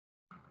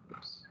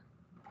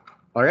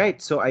All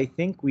right, so I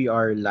think we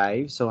are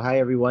live. So hi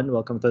everyone,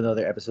 welcome to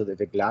another episode of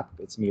Iglap.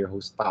 It's me, your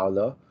host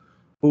Paolo,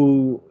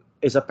 who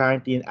is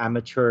apparently an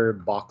amateur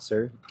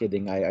boxer.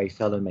 Kidding, I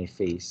fell on my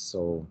face,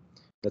 so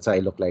that's why I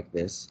look like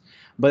this.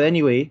 But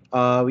anyway,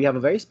 we have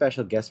a very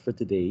special guest for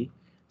today.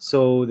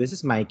 So this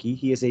is Mikey.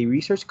 He is a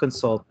research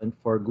consultant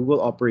for Google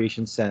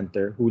Operations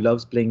Center who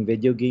loves playing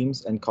video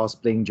games and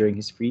cosplaying during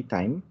his free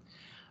time.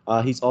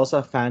 He's also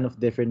a fan of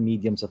different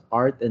mediums of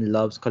art and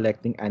loves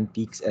collecting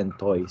antiques and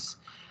toys.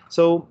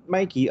 So,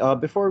 Mikey,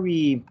 before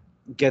we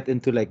get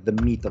into like the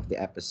meat of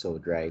the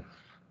episode, right?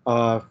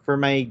 For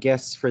my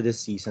guests for this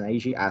season, I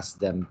usually ask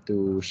them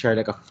to share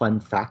like a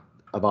fun fact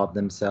about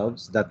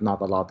themselves that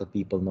not a lot of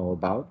people know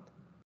about.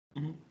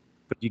 Mhm.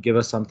 Could you give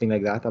us something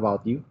like that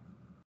about you?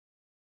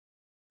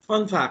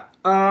 Fun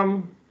fact.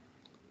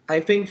 I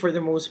think for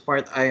the most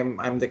part,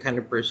 I'm the kind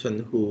of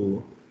person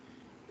who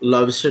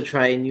loves to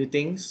try new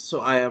things.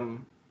 So I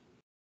am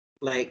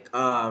like,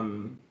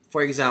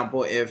 for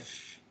example,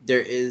 if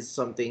there is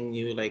something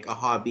new, like a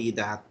hobby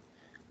that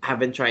I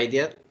haven't tried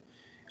yet,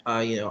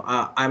 I'm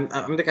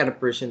the kind of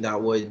person that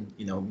would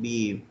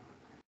be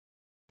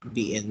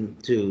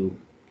into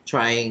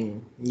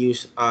trying new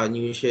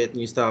shit,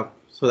 new stuff,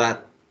 so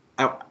that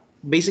I,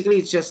 basically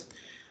it's just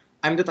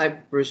I'm the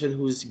type of person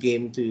who's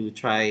game to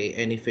try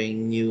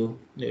anything new,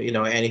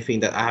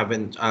 anything that I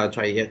haven't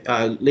tried yet.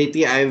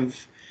 Lately, I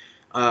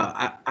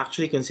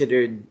actually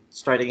considered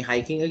starting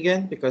hiking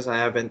again because I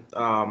haven't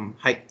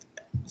hiked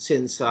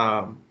since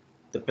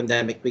the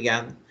pandemic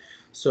began.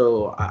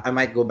 So I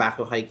might go back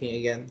to hiking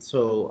again.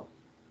 So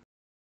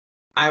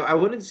I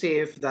wouldn't say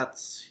if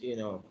that's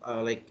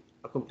like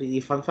a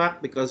completely fun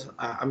fact because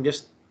I'm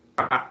just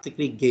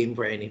practically game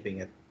for anything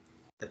at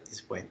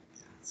this point.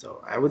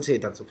 So I would say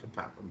that's a fun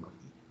fact about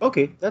me.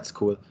 Okay, that's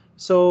cool.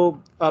 So,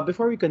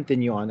 before we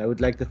continue on, I would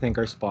like to thank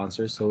our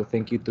sponsors. So,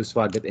 thank you to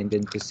Swagat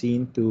Indian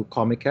Cuisine, to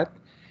Comiket,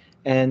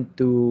 and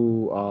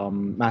to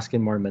Mask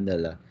and More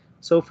Manila.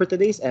 So, for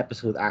today's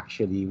episode,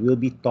 actually, we'll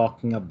be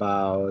talking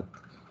about,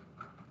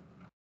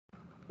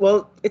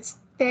 well, it's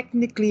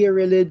technically a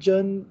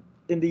religion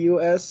in the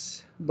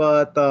US,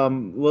 but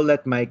we'll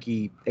let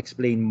Mikey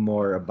explain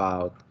more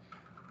about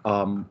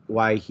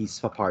why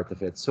he's a part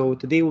of it. So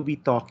today we'll be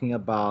talking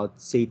about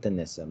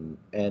Satanism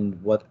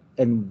and what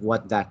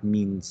that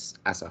means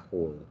as a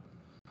whole,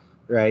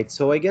 right?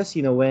 So I guess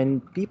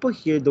when people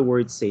hear the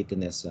word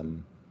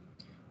Satanism,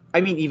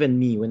 I mean even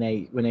me when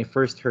I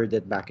first heard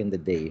it back in the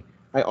day,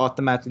 I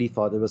automatically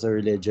thought it was a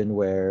religion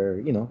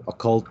where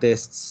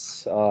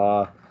occultists,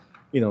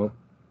 you know,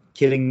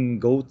 killing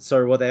goats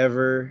or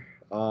whatever,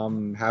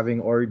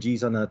 having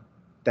orgies on a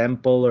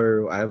temple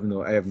or I have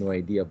no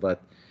idea,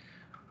 but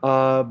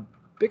uh,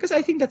 because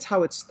I think that's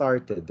how it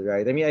started,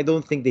 right? I mean, I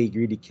don't think they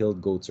really killed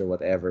goats or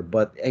whatever,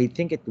 but I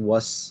think it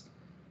was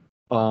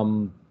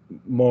um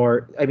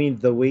more. I mean,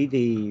 the way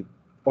they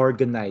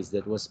organized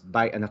it was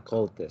by an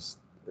occultist,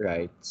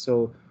 right?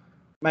 So,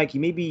 Mikey,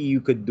 maybe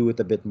you could do it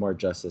a bit more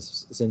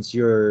justice since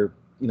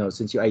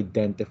since you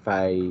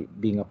identify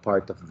being a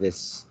part of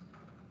this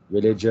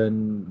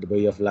religion, the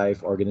way of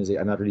life, organization.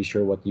 I'm not really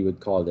sure what you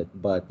would call it,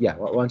 but yeah,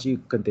 why don't you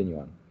continue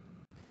on?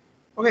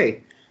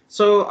 Okay,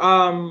 so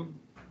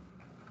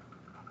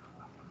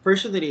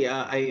personally,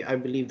 I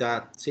believe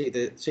that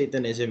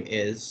Satanism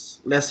is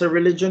less a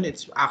religion.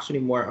 It's actually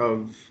more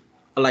of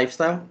a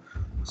lifestyle.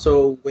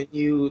 So when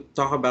you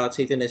talk about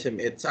Satanism,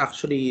 it's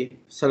actually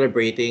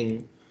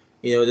celebrating,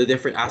 the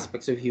different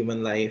aspects of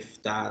human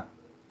life that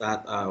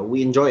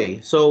we enjoy.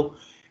 So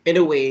in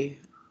a way,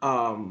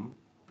 um,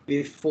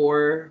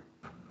 before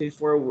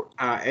before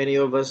any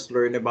of us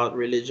learn about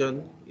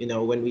religion,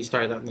 when we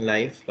start out in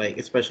life, like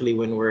especially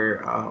when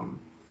we're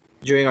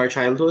during our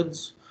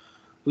childhoods,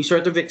 we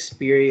sort of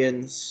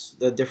experience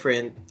the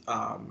different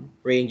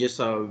ranges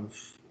of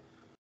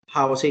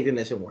how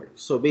Satanism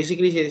works. So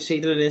basically,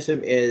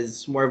 Satanism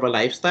is more of a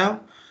lifestyle.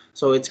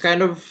 So it's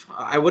kind of,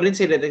 I wouldn't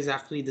say that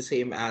exactly the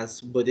same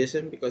as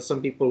Buddhism because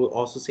some people will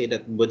also say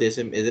that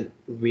Buddhism isn't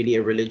really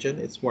a religion,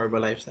 it's more of a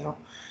lifestyle.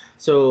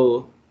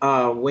 So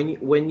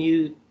when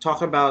you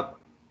talk about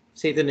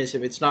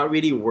Satanism, it's not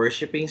really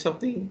worshiping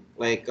something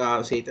like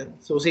Satan.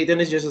 So Satan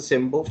is just a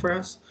symbol for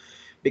us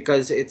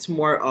because it's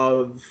more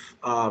of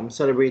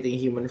celebrating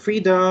human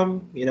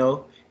freedom,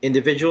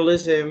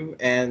 individualism,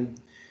 and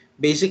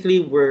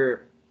basically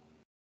we're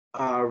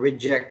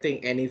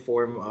rejecting any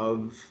form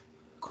of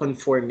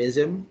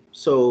conformism.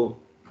 So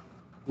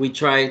we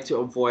try to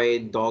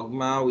avoid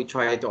dogma. We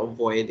try to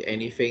avoid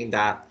anything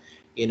that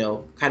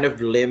kind of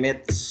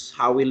limits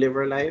how we live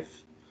our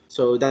life.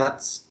 So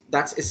that's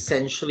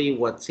essentially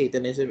what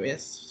Satanism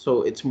is.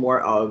 So it's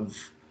more of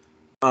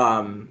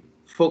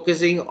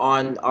focusing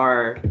on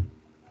our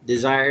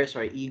desires,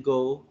 our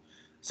ego.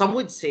 Some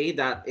would say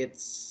that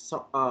it's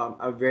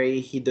a very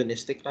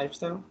hedonistic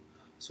lifestyle.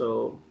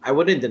 So I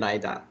wouldn't deny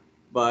that.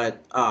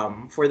 But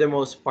for the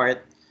most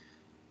part,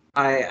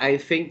 I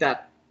think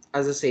that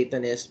as a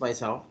Satanist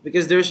myself,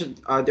 because there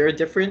are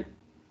different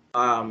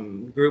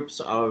groups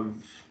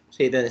of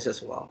Satanists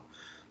as well.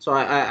 So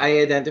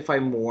I identify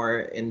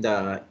more in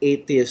the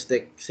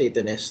atheistic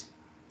Satanist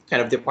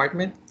kind of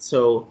department.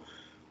 So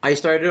I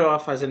started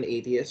off as an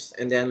atheist,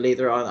 and then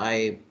later on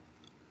I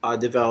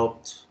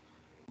developed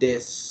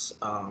this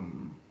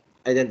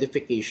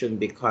identification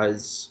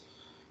because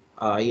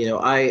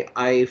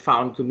I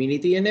found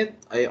community in it.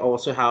 I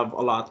also have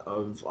a lot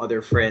of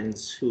other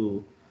friends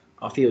who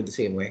feel the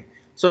same way.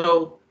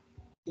 So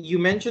you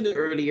mentioned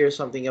earlier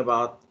something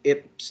about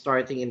it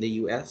starting in the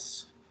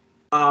U.S.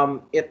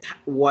 It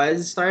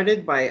was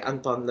started by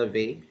Anton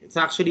LaVey. It's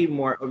actually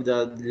more of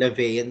the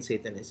LaVeyan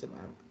Satanism.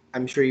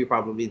 I'm sure you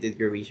probably did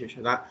your research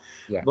on that,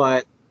 Yeah.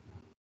 but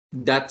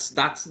that's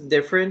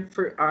different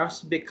for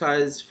us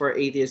because for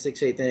atheistic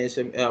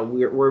Satanism,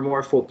 we're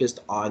more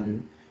focused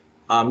on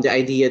the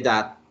idea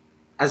that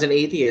as an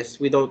atheist,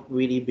 we don't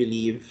really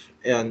believe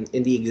in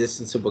the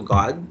existence of a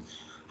god.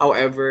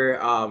 However,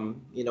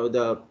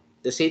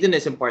 the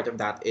Satanism part of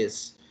that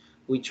is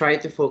we try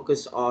to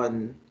focus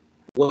on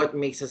what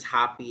makes us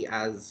happy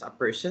as a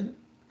person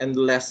and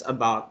less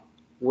about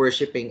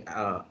worshiping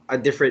a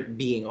different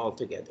being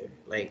altogether,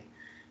 like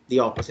the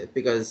opposite,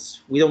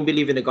 because we don't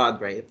believe in a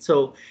god, right?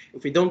 So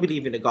if we don't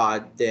believe in a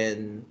god,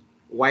 then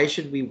why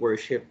should we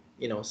worship,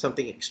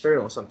 something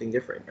external, something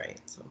different, right?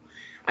 So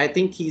I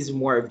think he's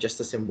more of just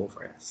a symbol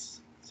for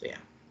us. So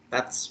yeah,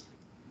 that's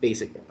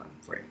basically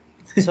for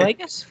So I it.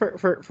 guess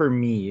for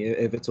me,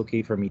 if it's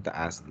okay for me to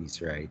ask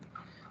these, right?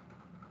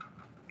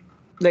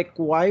 Like,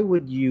 why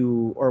would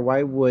you or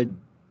why would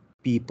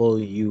people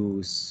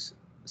use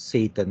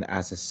Satan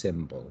as a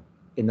symbol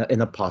in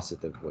a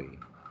positive way?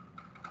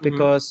 Mm-hmm.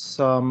 Because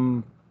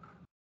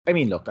I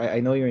mean, look, I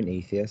know you're an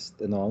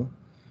atheist and all,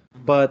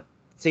 but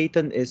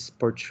Satan is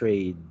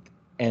portrayed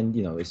and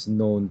is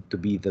known to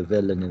be the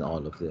villain in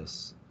all of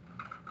this,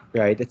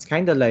 right? It's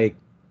kind of like,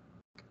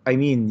 I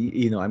mean,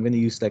 I'm gonna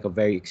use like a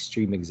very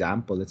extreme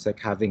example. It's like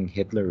having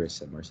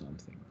Hitlerism or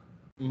something,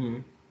 Mm-hmm.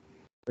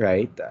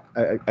 right?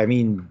 I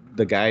mean,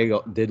 the guy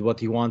did what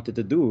he wanted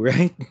to do,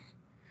 right?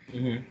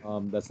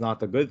 Mm-hmm. That's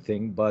not a good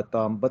thing, but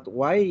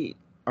why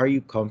are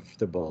you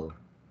comfortable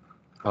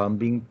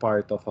being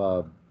part of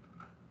a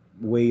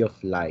way of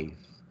life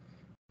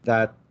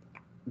that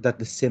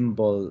the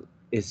symbol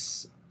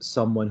is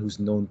someone who's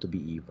known to be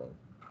evil?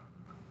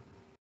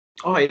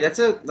 Okay,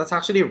 that's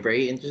actually a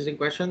very interesting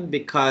question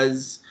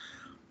because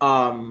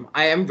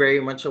I am very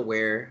much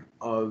aware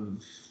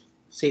of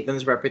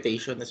Satan's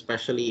reputation,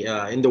 especially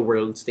in the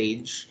world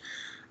stage.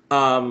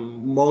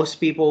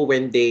 Most people,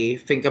 when they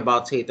think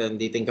about Satan,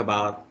 they think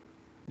about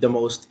the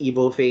most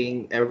evil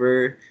thing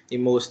ever.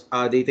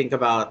 They think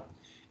about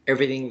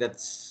everything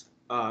that's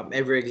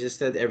ever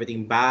existed,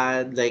 everything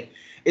bad. Like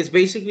it's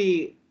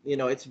basically,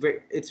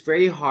 it's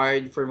very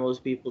hard for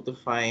most people to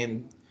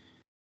find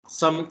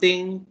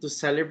something to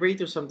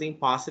celebrate or something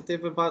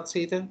positive about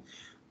Satan.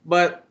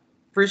 But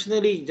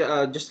personally,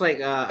 just like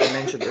I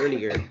mentioned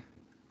earlier,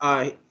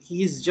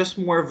 he's just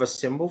more of a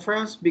symbol for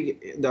us.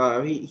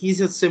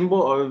 He's a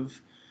symbol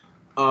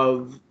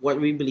of what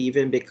we believe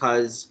in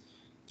because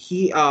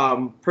he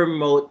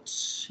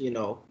promotes,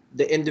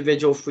 the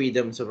individual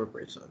freedoms of a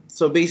person.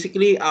 So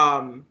basically,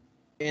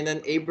 in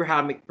an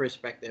Abrahamic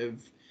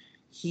perspective,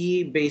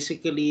 he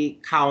basically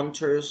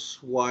counters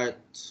what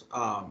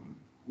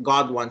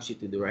God wants you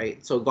to do,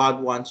 right? So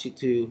God wants you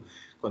to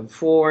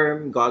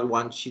conform, God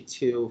wants you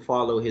to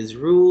follow his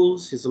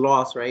rules, his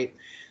laws, right?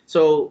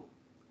 So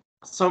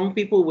some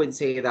people would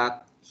say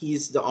that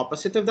he's the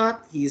opposite of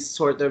that. He's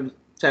sort of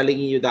telling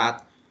you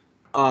that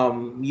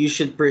you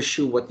should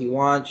pursue what you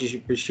want, you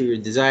should pursue your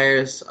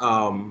desires,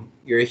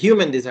 your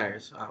human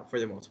desires, for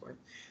the most part.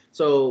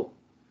 So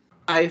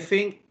I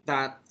think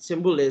that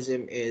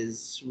symbolism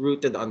is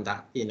rooted on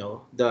that,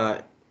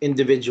 the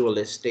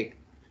individualistic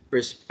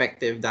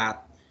perspective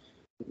that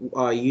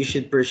you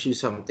should pursue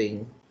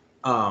something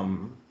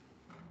um,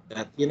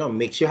 that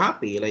makes you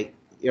happy, like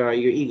your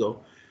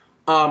ego.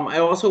 I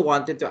also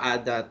wanted to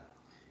add that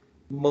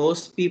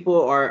most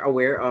people are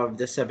aware of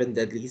the seven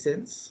deadly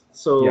sins. Yeah.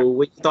 So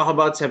when you talk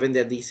about seven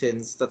deadly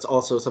sins, that's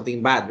also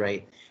something bad,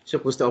 right? You're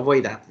supposed to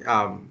avoid that.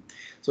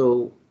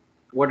 So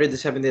what are the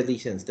seven deadly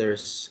sins?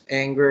 There's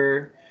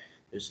anger,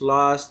 there's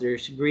lust,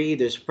 there's greed,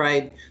 there's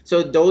pride.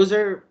 So those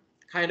are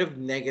kind of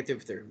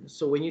negative terms.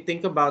 So when you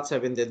think about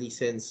seven deadly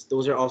sins,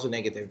 those are also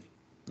negative.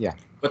 Yeah.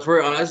 But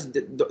for us,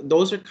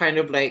 those are kind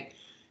of like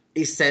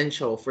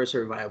essential for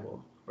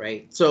survival,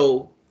 right?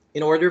 So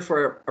in order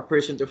for a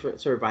person to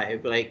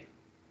survive, like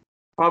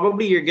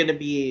probably you're gonna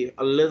be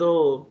a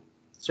little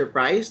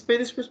surprised by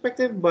this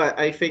perspective, but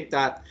I think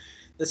that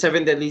the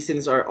seven deadly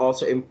sins are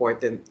also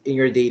important in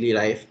your daily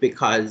life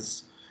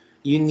because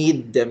you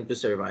need them to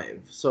survive.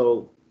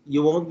 So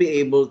you won't be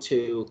able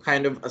to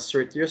kind of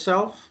assert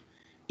yourself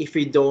if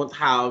you don't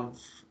have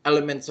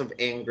elements of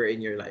anger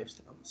in your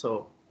lifestyle.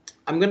 So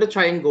I'm gonna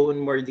try and go in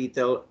more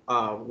detail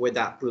with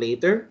that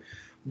later.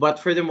 But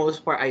for the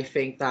most part, I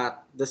think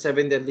that the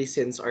seven deadly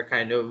sins are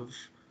kind of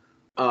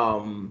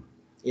um,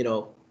 you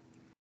know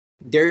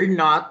they're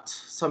not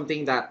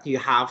something that you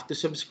have to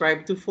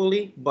subscribe to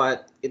fully,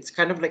 but it's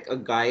kind of like a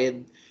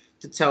guide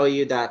to tell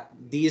you that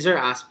these are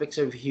aspects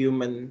of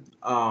human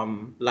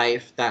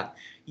life that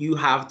you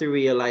have to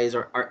realize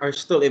are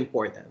still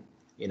important.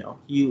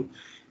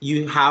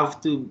 You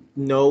have to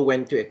know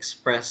when to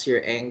express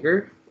your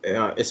anger,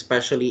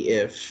 especially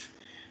if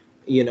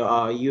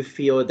you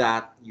feel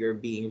that you're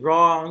being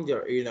wronged,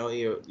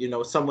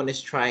 or someone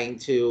is trying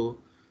to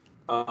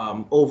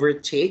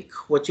overtake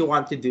what you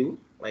want to do.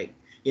 Like,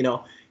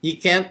 you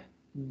can't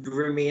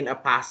remain a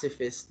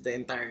pacifist the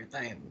entire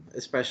time,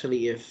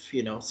 especially if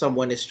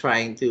someone is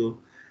trying to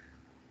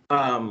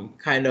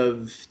kind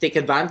of take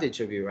advantage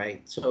of you,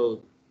 right?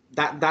 So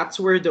that's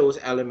where those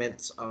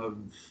elements of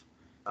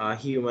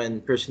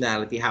human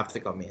personality have to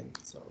come in.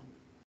 So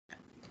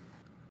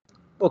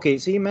Okay,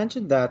 so you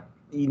mentioned that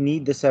you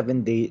need the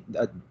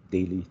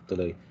daily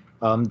tuloy,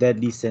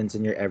 deadly sins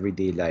in your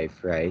everyday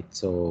life, right?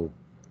 So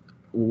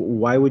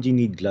why would you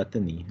need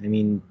gluttony? I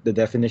mean, the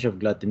definition of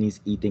gluttony is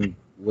eating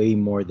way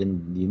more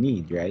than you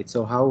need, right?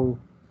 So how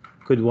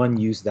could one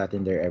use that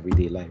in their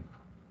everyday life?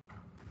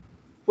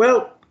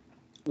 well,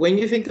 when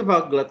you think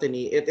about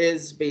gluttony, it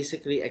is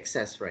basically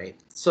excess, right?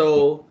 Yeah.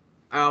 So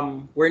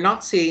we're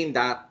not saying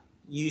that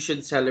you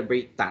should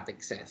celebrate that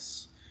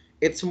excess.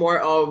 It's more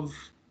of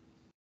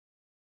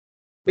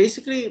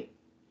basically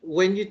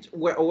when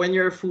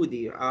you're a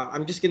foodie.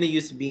 I'm just gonna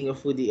use being a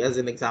foodie as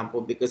an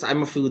example because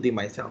I'm a foodie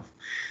myself.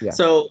 Yeah.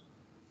 So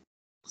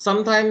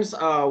sometimes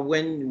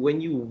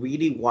when you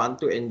really want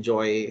to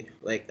enjoy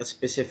like a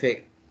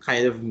specific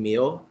kind of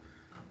meal,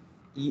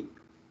 y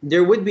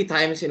there would be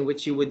times in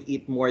which you would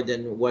eat more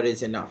than what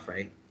is enough,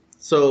 right?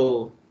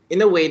 So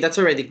in a way, that's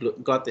already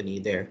gluttony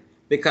there,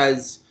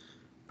 because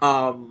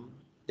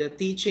the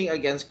teaching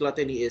against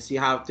gluttony is you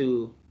have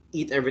to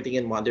eat everything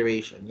in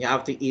moderation. You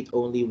have to eat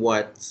only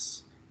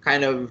what's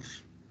kind of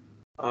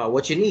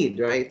what you need,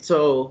 right?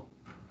 So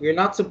you're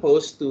not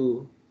supposed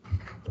to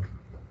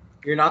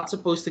you're not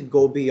supposed to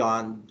go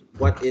beyond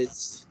what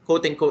is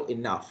quote unquote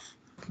enough.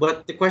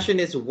 But the question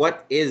is,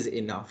 what is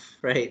enough,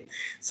 right?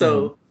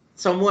 Hmm. So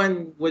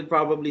someone would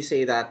probably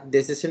say that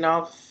this is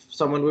enough.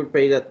 Someone would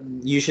pray that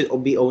you should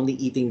be only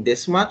eating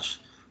this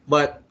much.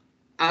 But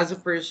as a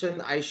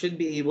person, I should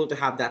be able to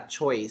have that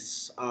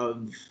choice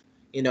of,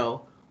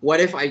 what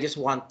if I just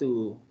want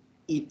to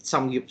eat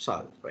some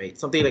samgyeopsal, right?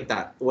 Something like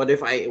that. What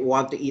if I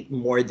want to eat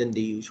more than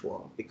the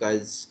usual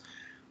because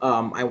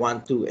I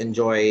want to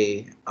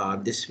enjoy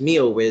this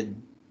meal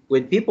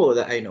with people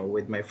that I know,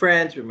 with my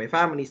friends, with my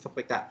family, stuff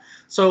like that.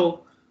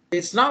 So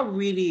it's not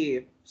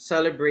really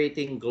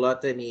celebrating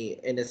gluttony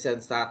in a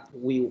sense that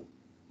we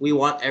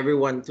want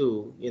everyone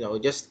to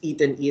just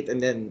eat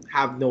and then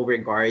have no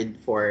regard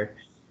for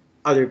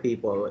other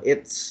people.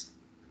 It's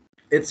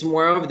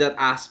more of that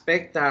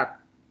aspect that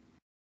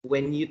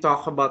when you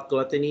talk about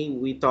gluttony,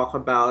 we talk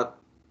about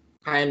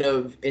kind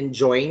of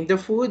enjoying the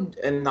food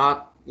and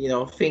not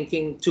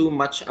thinking too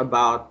much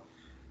about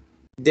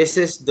this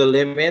is the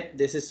limit,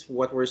 this is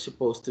what we're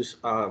supposed to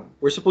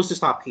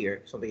stop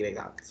here, something like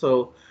that.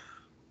 So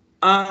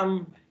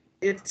um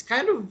it's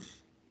kind of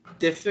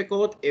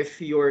difficult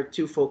if you're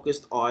too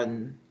focused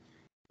on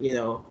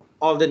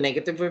all the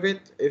negative of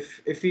it.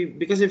 If you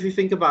Because if you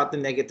think about the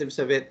negatives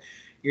of it,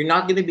 you're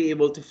not going to be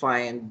able to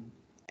find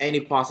any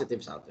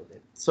positives out of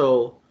it.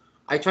 So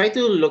I try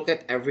to look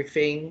at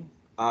everything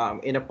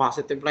in a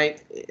positive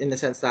light, in the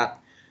sense that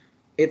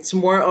it's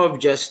more of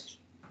just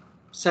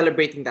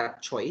celebrating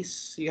that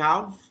choice you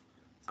have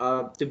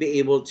to be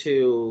able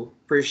to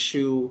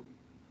pursue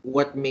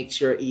what makes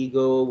your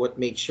ego, what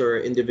makes your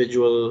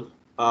individual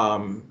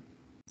um,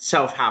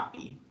 self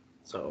happy.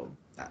 So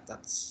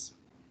that's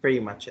pretty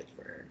much it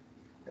for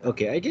that.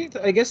 Okay,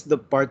 I guess the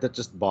part that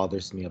just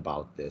bothers me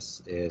about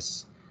this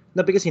is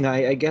no, because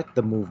I get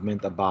the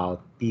movement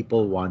about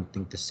people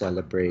wanting to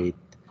celebrate,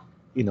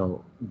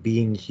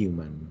 being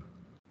human,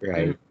 Mhm.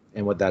 right?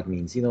 And what that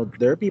means.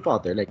 There are people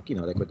out there like,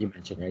 like what you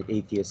mentioned, right?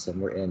 Atheism,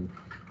 wherein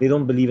they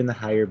don't believe in a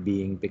higher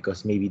being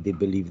because maybe they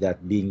believe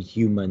that being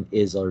human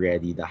is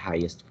already the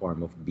highest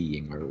form of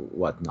being or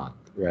whatnot,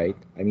 right?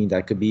 I mean,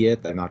 that could be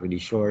it. I'm not really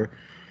sure.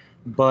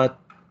 But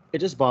it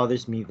just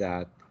bothers me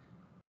that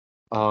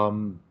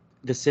um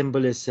the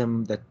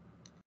symbolism that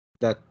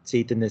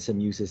Satanism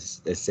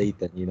uses as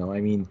Satan, I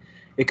mean,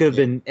 it could have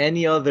Yeah, been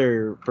any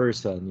other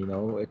person,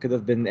 it could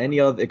have been any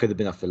other, it could have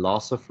been a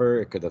philosopher,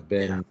 it could have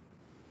yeah. been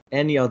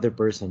any other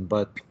person,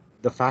 but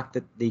the fact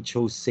that they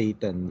chose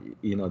Satan,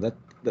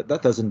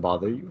 that doesn't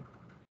bother you.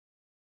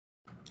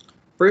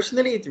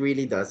 Personally, it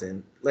really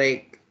doesn't.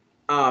 Like,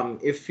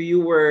 if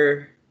you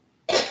were,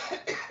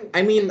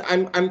 I mean,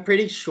 I'm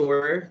pretty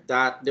sure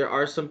that there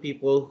are some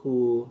people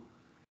who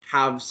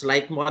have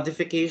slight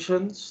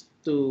modifications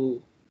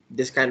to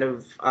this kind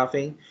of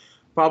thing.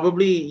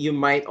 Probably you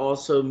might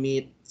also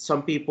meet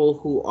some people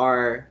who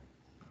are,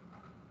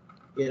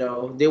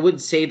 they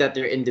would say that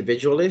they're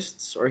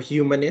individualists or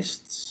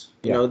humanists.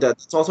 Yeah.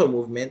 That's also a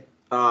movement.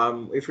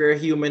 If you're a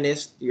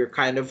humanist, you're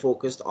kind of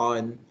focused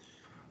on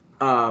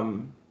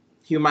um,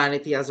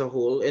 humanity as a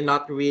whole and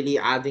not really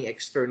adding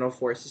external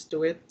forces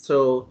to it.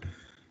 So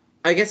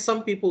I guess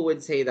some people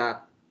would say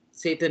that.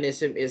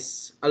 Satanism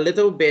is a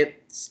little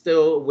bit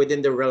still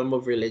within the realm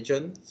of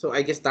religion. So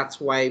I guess that's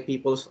why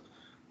people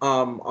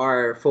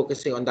are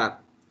focusing on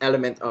that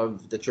element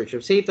of the Church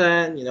of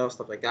Satan,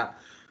 stuff like that.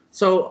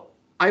 So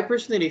I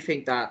personally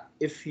think that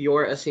if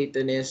you're a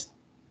Satanist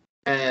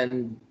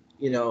and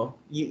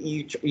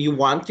you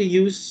want to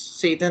use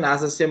Satan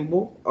as a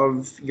symbol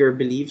of your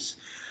beliefs,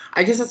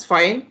 I guess that's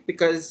fine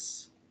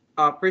because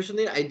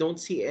personally I don't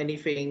see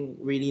anything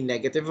really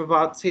negative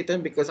about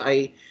Satan because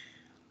I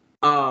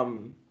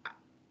um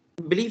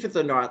believe it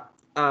or not,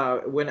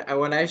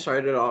 when I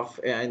started off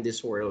in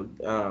this world,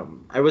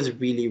 I was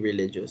really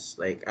religious.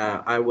 Like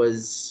I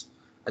was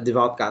a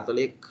devout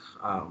Catholic.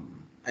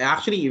 I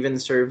actually even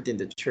served in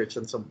the church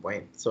at some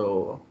point.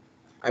 So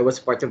I was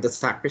part of the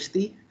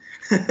sacristy.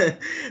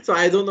 So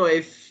I don't know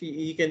if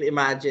you can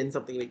imagine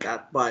something like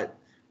that. But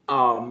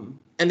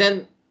and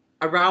then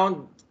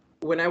around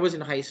when I was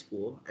in high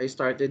school, I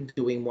started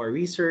doing more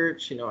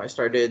research. I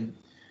started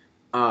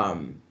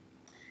um,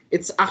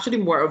 it's actually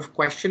more of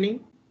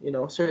questioning,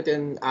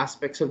 certain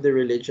aspects of the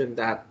religion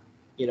that,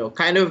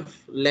 kind of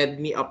led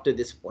me up to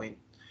this point.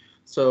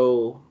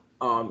 So,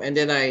 and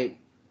then I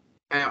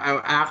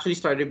actually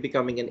started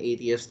becoming an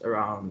atheist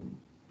around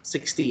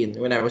 16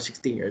 when I was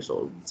 16 years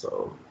old.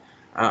 So,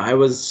 I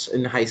was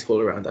in high school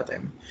around that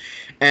time,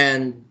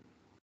 and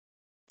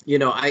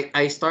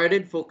I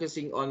started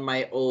focusing on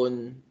my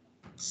own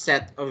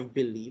set of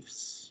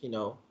beliefs.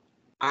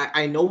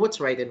 I know what's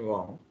right and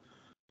wrong,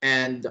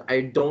 and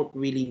I don't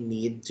really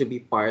need to be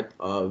part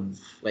of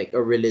like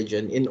a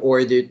religion in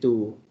order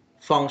to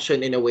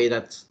function in a way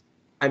that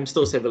I'm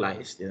still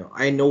civilized.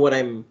 I know what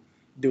I'm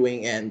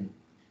doing, and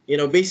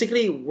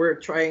basically we're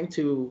trying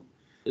to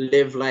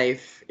live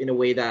life in a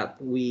way that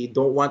we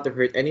don't want to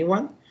hurt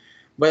anyone,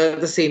 but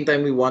at the same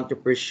time we want to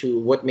pursue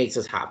what makes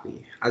us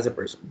happy as a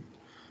person.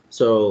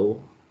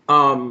 So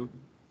um,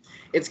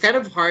 it's kind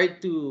of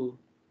hard to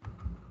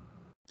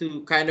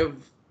kind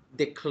of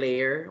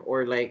declare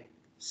or like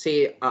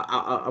say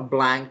a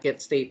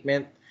blanket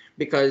statement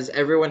because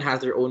everyone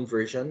has their own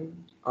version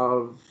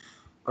of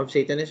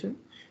Satanism.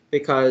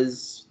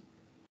 Because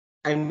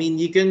I mean,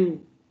 you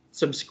can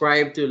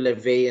subscribe to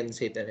Levian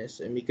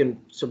Satanism, you can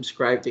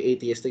subscribe to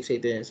atheistic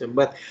Satanism,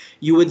 but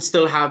you would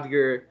still have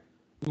your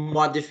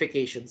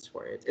modifications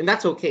for it, and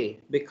that's okay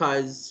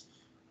because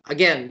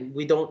again,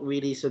 we don't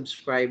really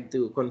subscribe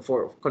to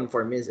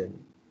conformism.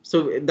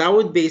 So that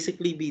would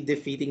basically be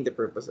defeating the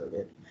purpose of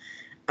it.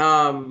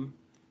 Um,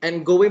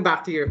 and going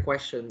back to your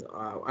question,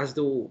 as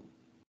to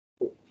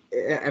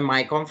am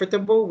I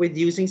comfortable with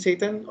using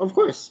Satan? Of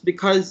course,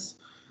 because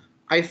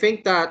I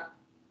think that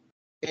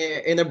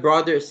in a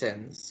broader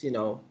sense,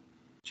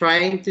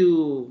 trying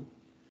to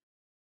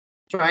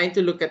trying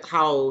to look at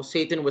how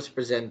Satan was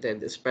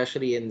presented,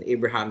 especially in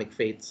Abrahamic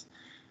faiths,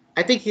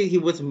 I think he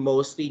was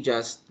mostly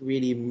just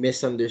really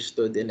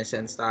misunderstood in a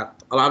sense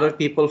that a lot of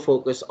people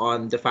focus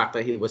on the fact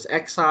that he was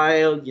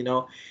exiled,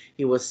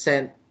 he was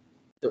sent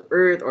to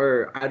earth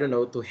or I don't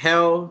know to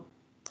hell.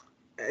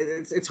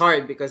 It's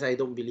hard because I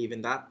don't believe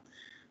in that.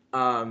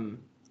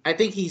 I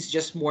think he's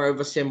just more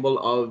of a symbol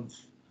of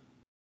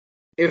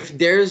if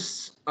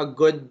there's a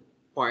good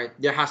part,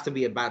 there has to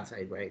be a bad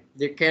side, right?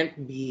 There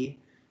can't be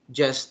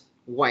just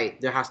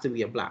white. There has to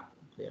be a black.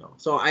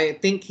 So I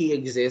think he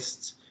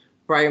exists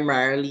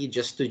primarily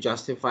just to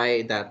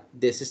justify that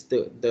this is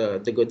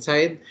the good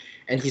side,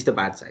 and he's the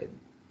bad side.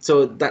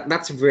 So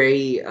that's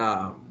very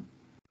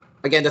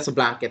again that's a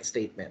blanket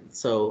statement.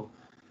 So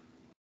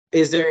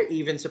is there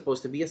even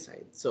supposed to be a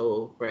side?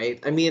 So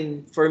right, I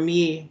mean for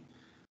me,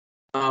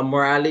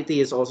 morality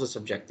is also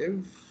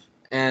subjective,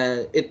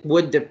 and it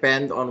would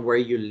depend on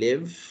where you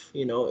live.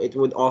 It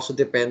would also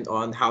depend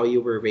on how you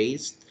were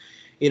raised.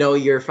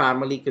 Your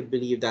family could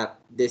believe that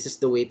this is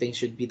the way things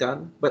should be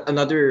done, but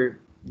another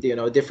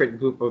different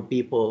group of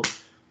people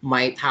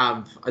might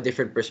have a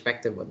different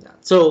perspective on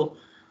that. So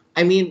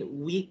I mean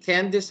we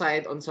can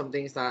decide on some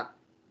things that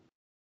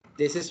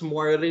this is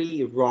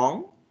morally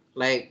wrong,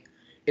 like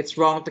it's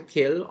wrong to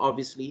kill.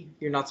 Obviously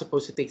you're not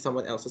supposed to take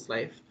someone else's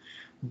life,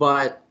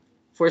 but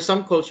for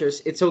some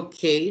cultures it's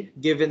okay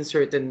given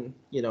certain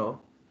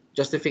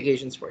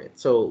justifications for it.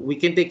 So we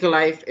can take a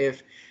life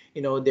if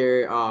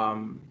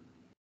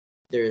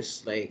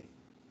there's like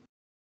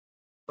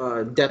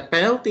death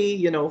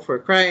penalty for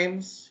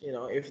crimes.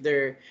 If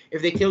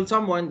they killed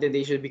someone, then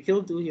they should be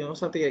killed too,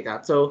 something like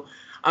that. So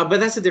but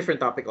that's a different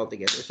topic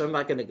altogether, so I'm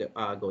not gonna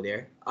go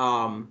there.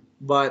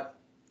 But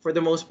for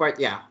the most part,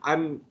 yeah,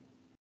 I'm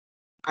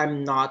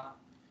not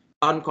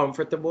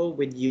uncomfortable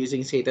with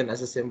using Satan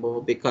as a symbol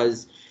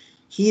because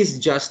he is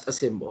just a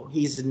symbol.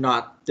 He's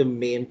not the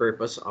main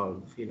purpose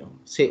of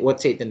say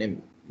what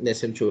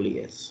Satanism truly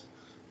is.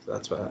 So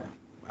that's what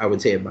I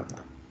would say about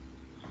that.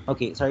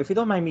 Okay, sorry if you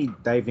don't mind me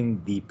diving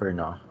deeper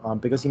now.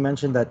 Because you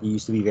mentioned that you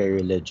used to be very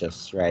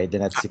religious, right?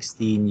 Then at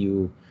 16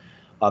 you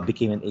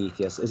became an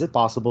atheist. Is it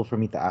possible for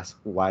me to ask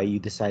why you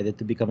decided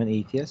to become an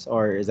atheist,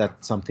 or is that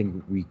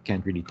something we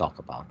can't really talk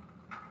about?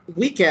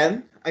 We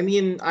can. I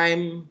mean,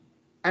 I'm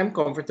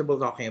comfortable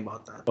talking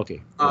about that.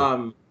 Okay, go.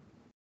 Um,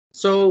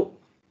 so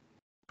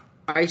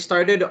I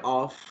started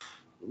off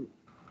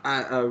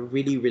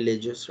really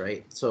religious,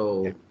 right?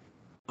 Yeah.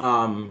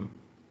 Um,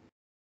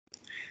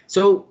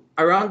 so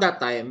around that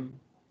time,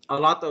 a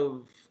lot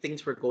of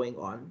things were going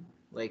on,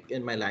 like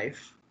in my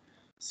life.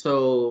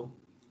 So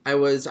I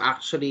was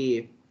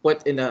actually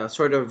put in a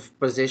sort of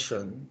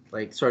position,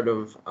 like sort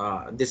of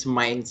this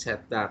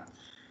mindset that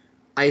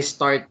I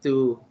start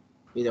to,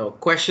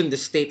 question the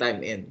state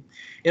I'm in.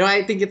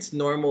 I think it's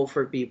normal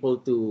for people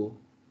to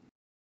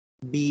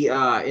be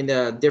in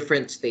a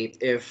different state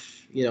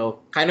if,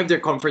 kind of their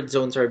comfort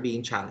zones are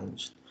being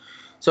challenged.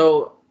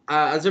 So,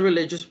 as a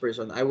religious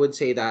person, I would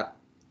say that,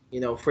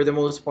 for the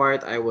most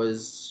part, I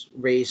was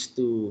raised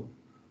to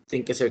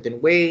think a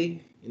certain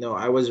way.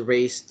 I was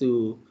raised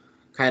to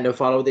kind of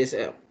follow this.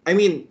 I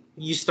mean,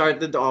 you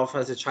started off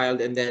as a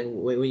child, and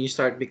then when you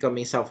start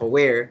becoming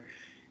self-aware,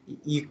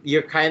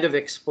 you're kind of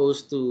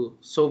exposed to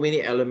so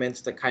many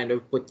elements that kind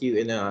of put you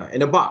in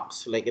a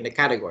box, like in a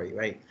category,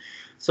 right?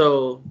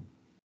 So,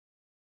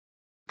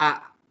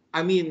 I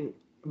I mean,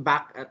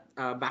 back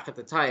at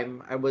the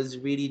time, I was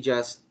really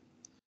just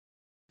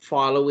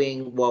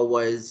following what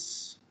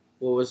was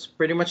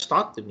pretty much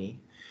taught to me.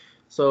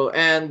 So,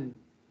 and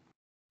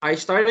I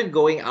started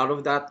going out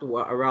of that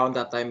around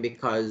that time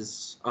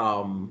because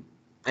I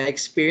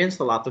experienced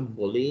a lot of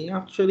bullying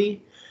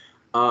actually.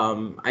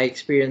 I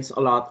experienced a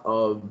lot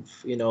of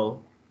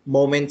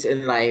moments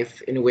in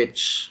life in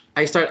which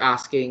I start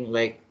asking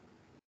like,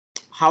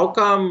 how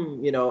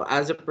come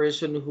as a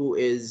person who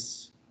is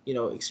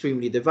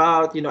extremely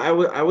devout, I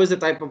was the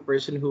type of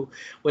person who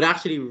would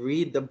actually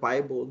read the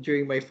Bible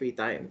during my free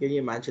time. Can you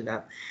imagine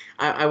that?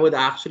 I would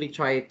actually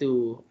try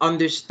to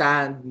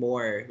understand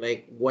more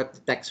like what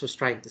the text was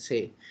trying to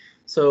say.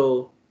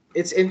 So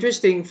it's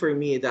interesting for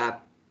me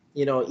that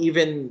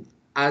even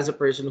as a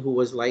person who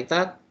was like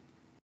that,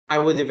 I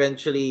would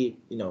eventually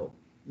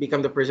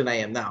become the person I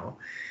am now.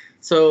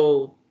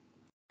 So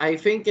I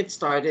think it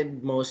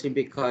started mostly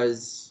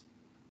because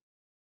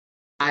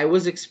I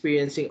was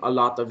experiencing a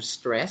lot of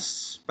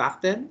stress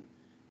back then,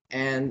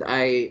 and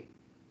I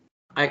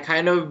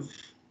kind of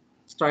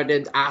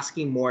started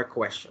asking more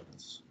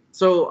questions.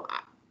 So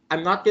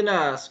I'm not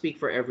gonna speak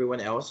for everyone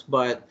else,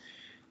 but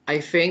I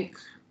think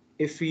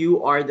if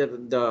you are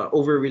the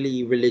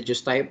overly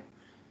religious type,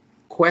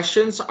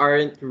 questions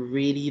aren't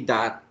really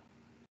that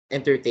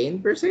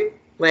entertained per se.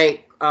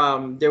 Like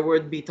there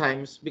would be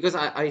times because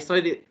I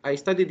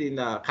studied in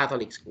a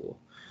Catholic school.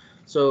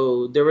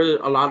 So there were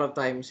a lot of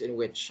times in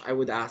which I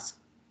would ask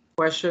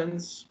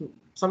questions,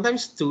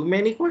 sometimes too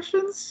many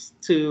questions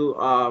to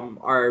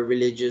our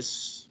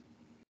religious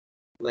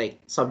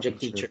like subject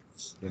Teacher.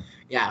 teachers. Yeah.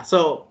 Yeah,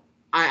 so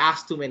I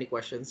asked too many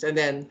questions, and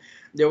then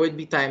there would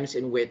be times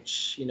in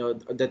which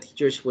the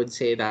teachers would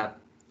say that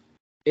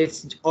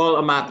it's all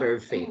a matter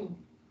of faith,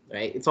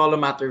 right? It's all a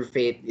matter of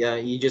faith. Yeah,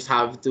 you just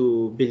have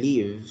to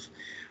believe,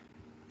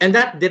 and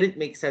that didn't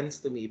make sense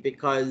to me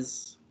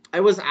because I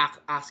was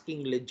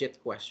asking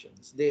legit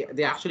questions.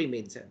 They actually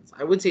made sense.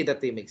 I would say that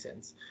they make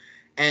sense,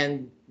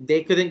 and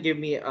they couldn't give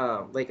me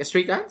like a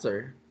straight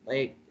answer.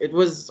 Like it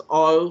was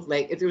all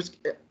like it was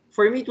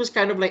for me. It was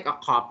kind of like a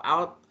cop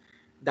out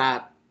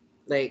that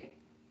like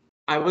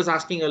I was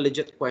asking a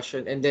legit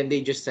question, and then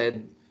they just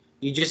said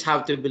you just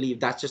have to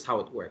believe. That's just how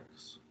it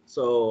works.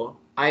 So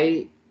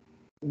I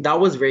that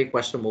was very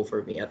questionable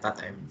for me at that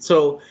time.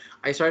 So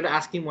I started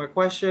asking more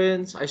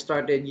questions. I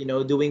started,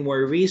 doing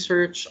more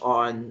research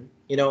on,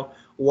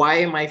 why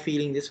am I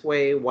feeling this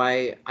way?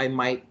 Why I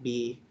might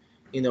be,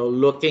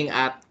 looking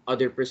at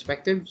other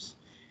perspectives.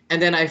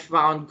 And then I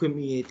found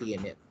community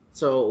in it.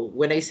 So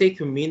when I say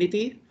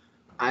community,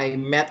 I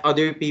met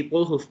other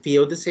people who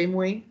feel the same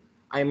way.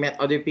 I met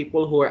other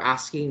people who are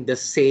asking the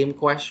same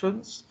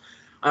questions.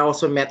 I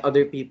also met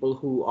other people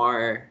who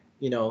are,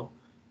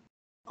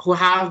 who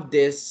have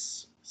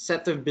this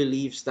set of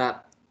beliefs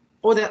that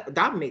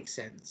that makes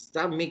sense,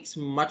 that makes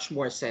much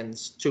more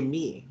sense to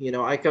me.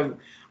 I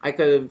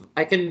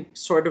can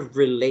sort of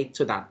relate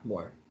to that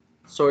more,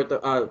 sort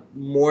of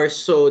more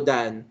so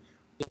than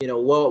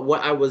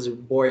what I was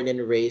born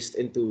and raised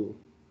into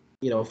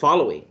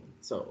following.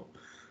 So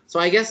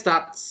I guess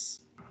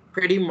that's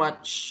pretty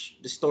much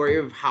the story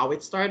of how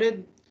it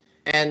started,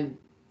 and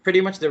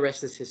pretty much the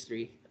rest is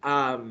history.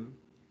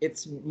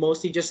 It's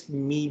mostly just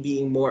me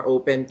being more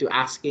open to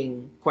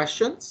asking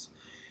questions,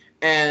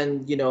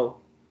 and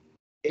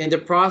in the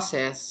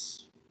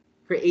process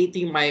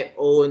creating my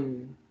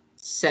own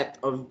set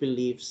of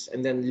beliefs,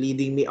 and then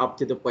leading me up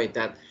to the point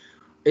that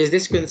is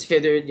this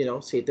considered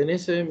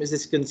Satanism, is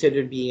this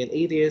considered being an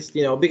atheist,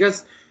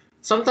 because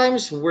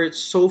sometimes we're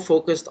so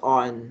focused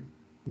on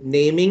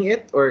naming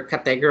it or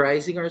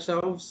categorizing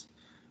ourselves,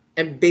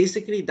 and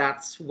basically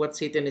that's what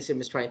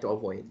Satanism is trying to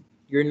avoid.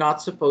 You're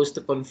not supposed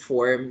to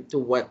conform to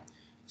what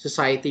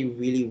society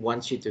really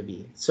wants you to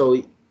be.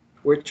 So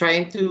we're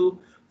trying to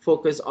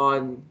focus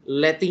on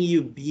letting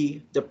you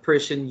be the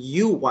person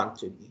you want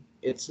to be.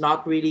 It's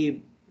not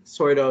really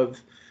sort of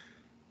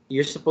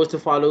you're supposed to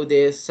follow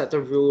this set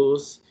of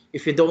rules.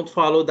 If you don't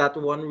follow that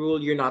one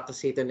rule, you're not a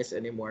Satanist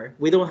anymore.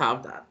 We don't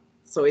have that.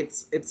 So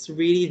it's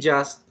really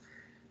just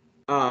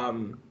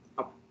um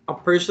a, a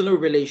personal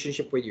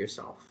relationship with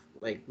yourself,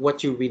 like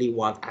what you really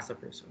want as a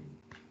person.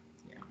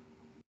 Yeah.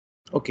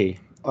 Okay.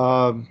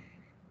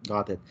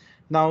 Got it.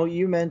 Now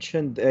you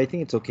mentioned, I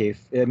think it's okay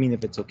if, I mean,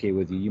 if it's okay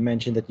with you, you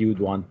mentioned that you would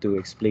want to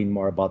explain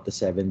more about the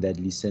seven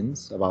deadly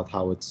sins, about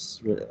how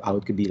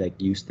it could be like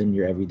used in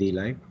your everyday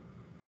life.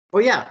 Oh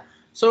yeah.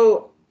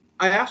 So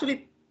I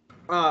actually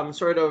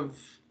sort of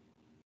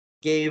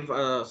gave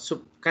a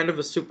kind of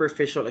a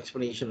superficial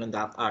explanation on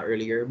that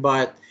earlier,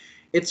 but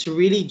it's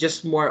really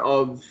just more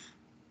of,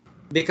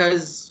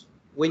 because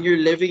when you're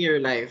living your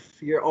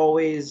life, you're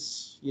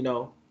always,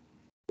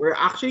 we're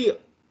actually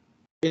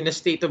in a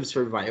state of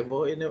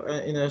survival in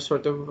a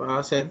sort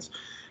of sense.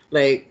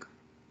 Like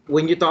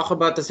when you talk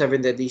about the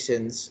seven deadly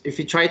sins, if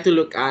you try to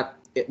look at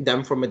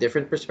them from a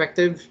different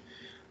perspective,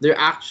 they're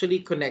actually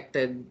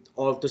connected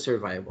all to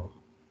survival,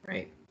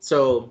 right?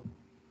 So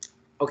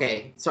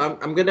okay, so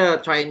I'm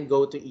gonna try and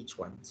go to each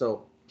one.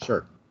 So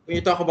Sure. when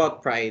you talk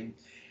about pride,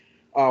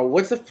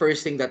 what's the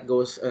first thing that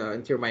goes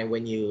into your mind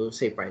when you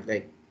say pride?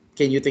 Like,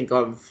 can you think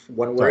of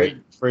one Sorry.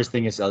 word? First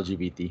thing is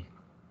LGBT.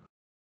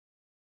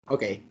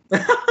 Okay,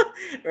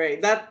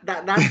 right.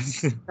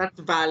 That's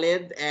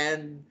valid,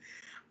 and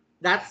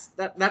that's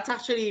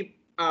actually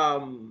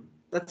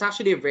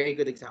a very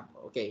good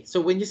example. Okay,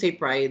 so when you say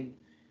pride,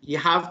 you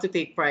have to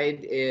take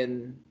pride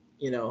in,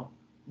 you know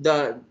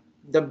the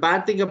the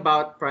bad thing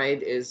about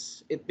pride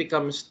is it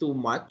becomes too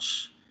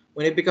much.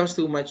 When it becomes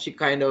too much, you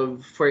kind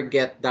of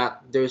forget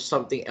that there's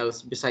something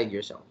else beside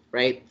yourself,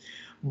 right?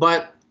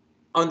 But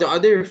on the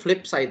other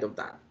flip side of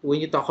that, when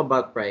you talk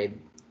about pride,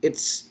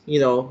 it's,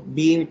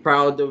 being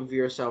proud of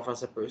yourself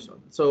as a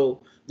person. So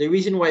the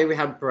reason why we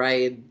have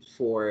pride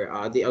for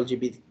the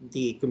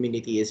LGBT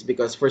community is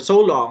because for so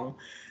long,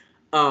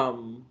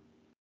 um,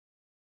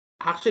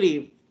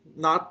 actually,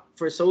 not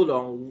for so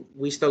long,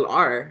 we still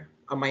are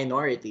a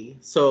minority.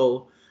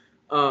 So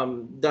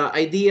the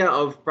idea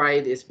of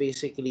pride is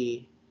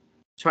basically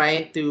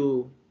trying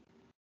to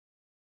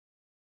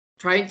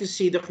trying to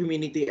see the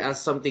community as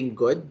something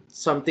good,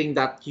 something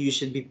that you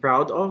should be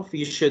proud of.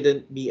 You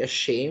shouldn't be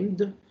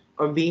ashamed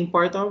of being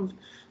part of.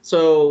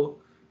 So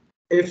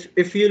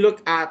if you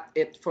look at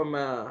it from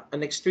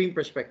an extreme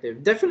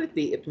perspective,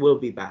 definitely it will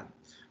be bad.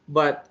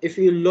 But if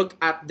you look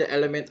at the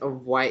element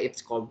of why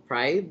it's called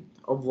pride,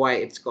 of why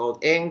it's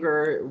called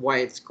anger, why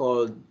it's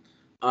called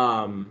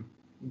um,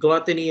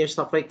 gluttony or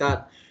stuff like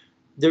that,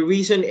 the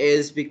reason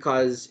is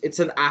because it's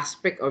an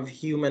aspect of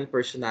human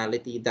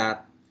personality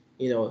that,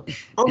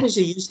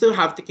 obviously you still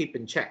have to keep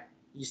in check.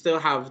 You still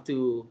have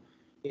to,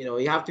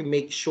 you have to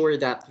make sure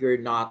that you're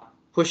not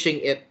pushing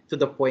it to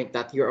the point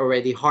that you're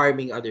already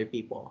harming other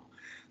people.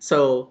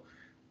 So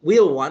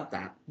we'll want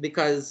that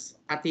because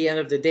at the end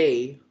of the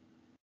day,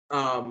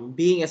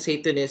 being a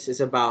Satanist is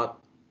about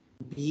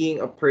being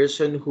a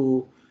person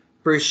who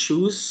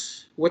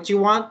pursues what you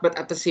want, but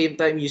at the same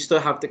time, you still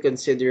have to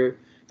consider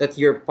that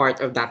you're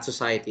part of that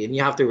society and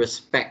you have to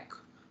respect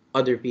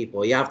other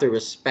people. You have to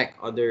respect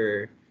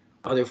other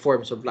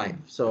forms of life.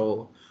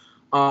 So,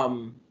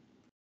 um,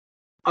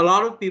 a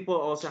lot of people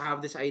also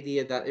have this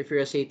idea that if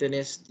you're a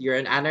Satanist, you're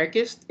an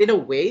anarchist. In a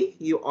way,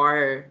 you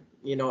are,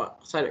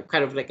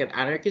 kind of like an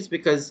anarchist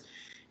because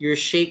you're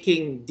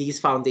shaking these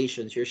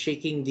foundations. You're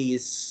shaking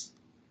these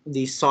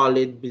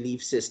solid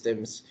belief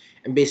systems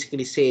and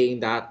basically saying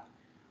that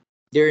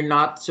they're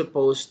not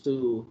supposed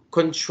to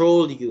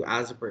control you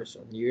as a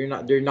person.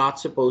 They're not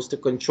supposed to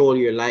control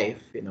your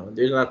life.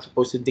 They're not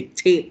supposed to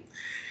dictate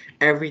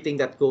everything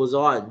that goes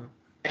on.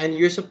 And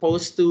you're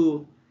supposed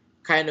to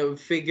kind of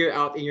figure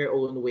out in your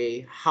own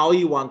way how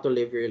you want to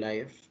live your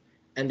life.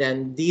 And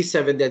then these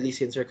seven deadly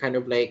sins are kind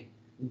of like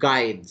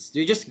guides.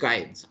 They're just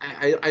guides.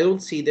 I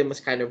don't see them as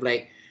kind of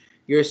like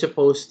you're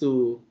supposed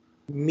to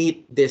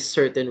meet this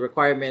certain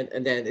requirement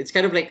and then it's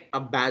kind of like a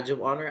badge of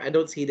honor. I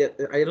don't see it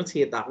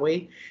that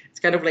way. It's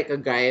kind of like a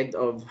guide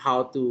of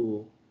how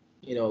to,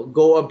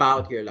 go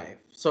about your life.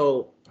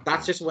 So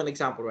that's just one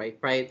example,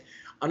 right?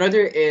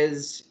 Another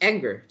is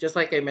anger. Just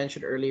like I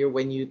mentioned earlier,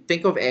 when you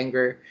think of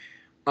anger,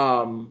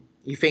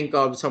 you think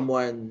of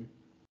someone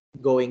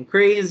going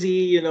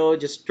crazy,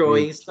 just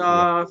throwing Rage.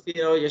 Yeah. stuff,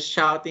 just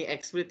shouting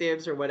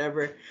expletives or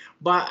whatever.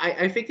 But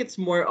I think it's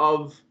more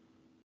of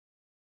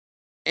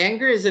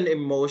anger is an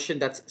emotion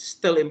that's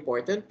still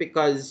important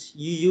because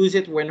you use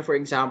it when, for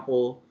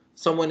example,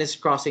 someone is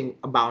crossing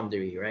a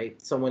boundary,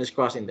 right? Someone is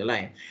crossing the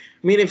line.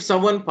 I mean, if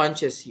someone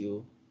punches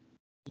you,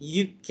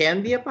 you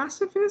can be a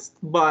pacifist,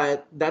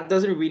 but that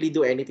doesn't really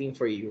do anything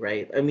for you,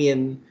 right? I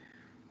mean,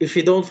 if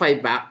you don't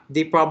fight back,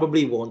 they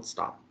probably won't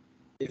stop.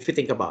 If you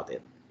think about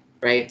it,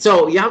 right?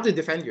 So you have to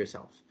defend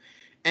yourself,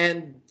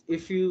 and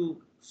if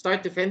you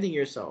start defending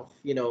yourself,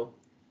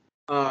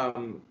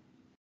 um,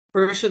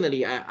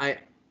 personally,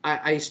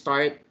 I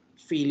start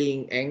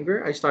feeling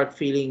anger. I start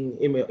feeling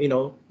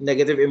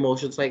negative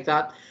emotions like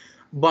that,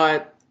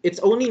 but it's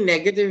only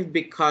negative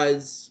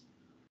because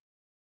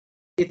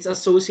it's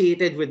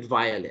associated with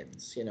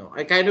violence.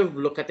 I kind of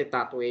look at it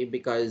that way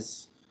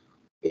because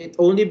it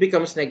only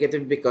becomes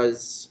negative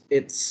because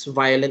it's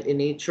violent in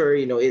nature.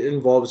 It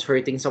involves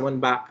hurting someone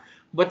back.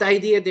 But the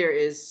idea there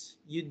is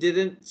you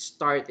didn't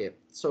start it.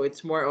 So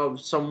it's more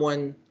of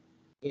someone,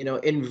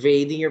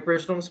 invading your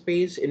personal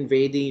space,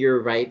 invading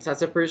your rights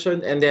as a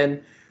person, and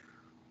then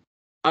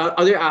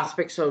other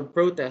aspects of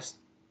protest,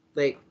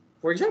 like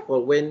for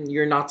example, when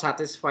you're not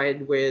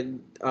satisfied with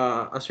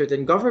a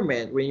certain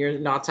government, when you're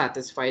not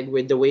satisfied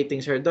with the way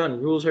things are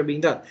done, rules are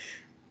being done,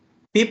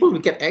 people will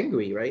get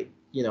angry, right?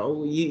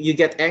 You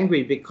get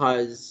angry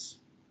because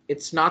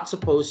it's not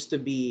supposed to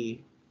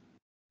be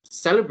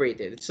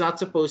celebrated. It's not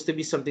supposed to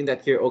be something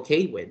that you're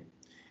okay with.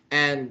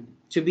 And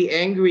to be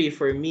angry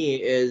for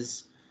me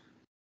is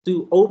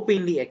to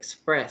openly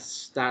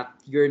express that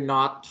you're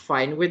not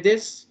fine with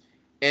this,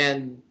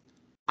 and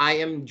I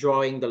am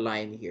drawing the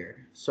line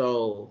here.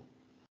 So,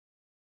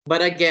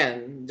 but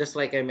again, just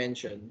like I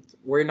mentioned,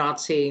 we're not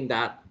saying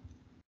that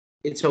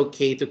it's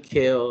okay to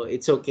kill,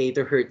 it's okay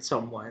to hurt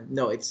someone.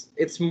 No,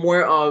 it's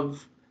more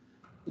of,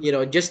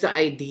 just the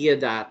idea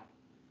that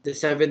the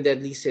seven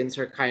deadly sins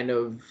are kind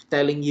of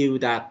telling you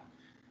that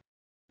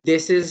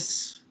this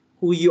is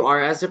who you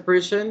are as a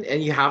person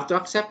and you have to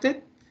accept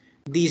it.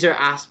 These are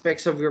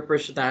aspects of your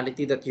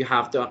personality that you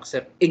have to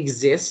accept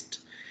exist,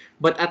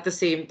 but at the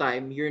same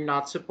time you're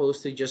not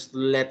supposed to just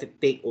let it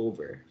take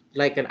over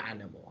like an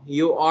animal.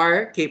 You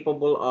are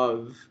capable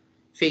of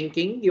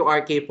thinking, you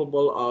are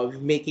capable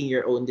of making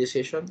your own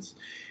decisions,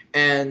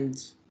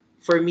 and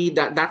for me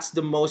that's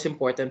the most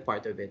important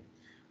part of it.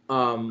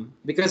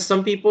 Because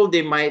some people,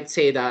 they might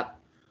say that,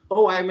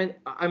 oh,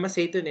 I'm a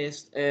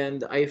Satanist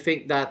and I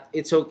think that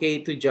it's okay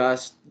to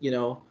just,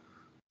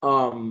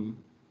 um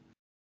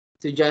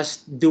to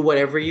just do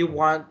whatever you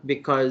want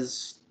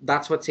because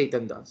that's what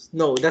Satan does.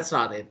 No, that's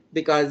not it.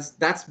 Because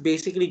that's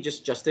basically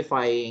just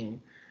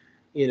justifying,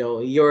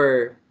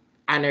 your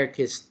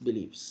anarchist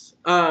beliefs.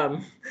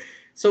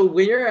 So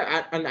when you're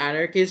an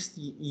anarchist,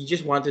 you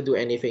just want to do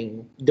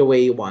anything the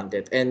way you want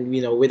it, and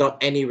without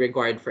any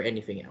regard for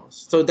anything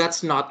else. So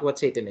that's not what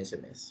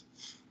Satanism is.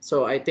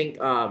 So I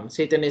think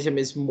Satanism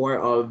is more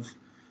of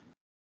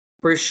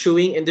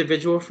pursuing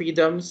individual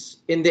freedoms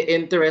in the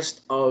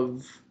interest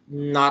of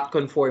not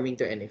conforming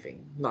to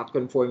anything, not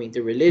conforming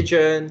to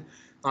religion,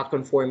 not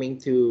conforming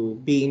to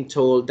being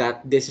told that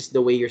this is the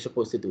way you're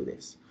supposed to do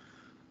this.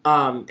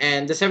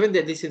 And the seven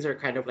deadly sins are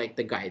kind of like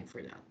the guide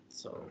for that.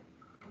 So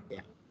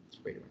yeah, that's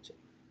pretty much it.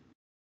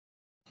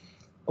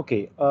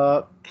 Okay.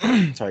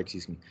 Sorry,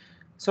 excuse me.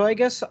 So I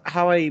guess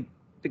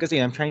because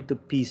I'm trying to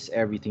piece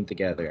everything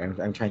together.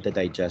 I'm trying to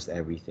digest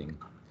everything.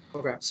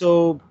 Okay.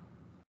 So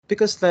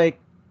because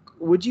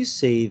would you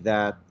say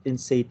that in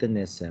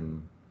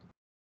Satanism,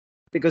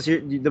 because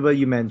the way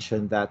you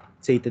mentioned that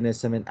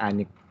Satanism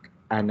and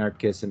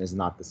anarchism is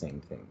not the same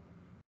thing,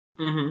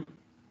 Mm-hmm.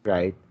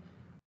 right?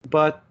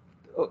 But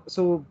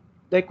so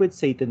with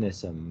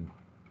Satanism,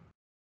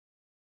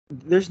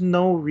 there's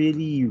no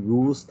really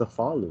rules to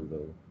follow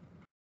though,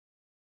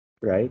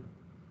 right?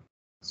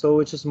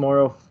 So it's just more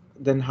of,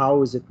 then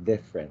how is it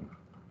different?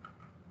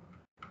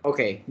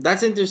 Okay,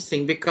 that's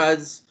interesting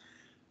because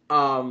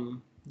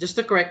just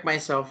to correct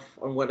myself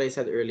on what I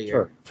said Sure,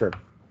 earlier, sure.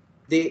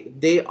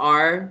 they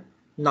are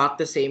not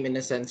the same in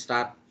the sense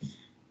that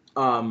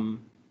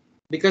um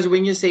because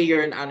when you say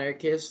you're an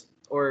anarchist,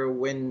 or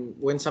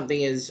when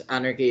something is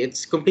anarchy,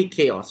 it's complete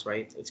chaos,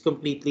 right? It's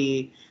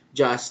completely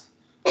just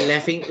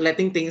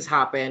letting things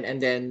happen, and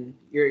then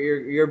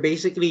you're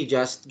basically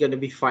just gonna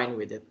be fine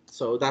with it.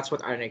 So that's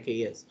what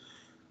anarchy is.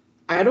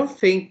 I don't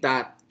think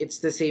that it's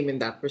the same in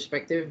that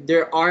perspective.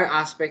 There are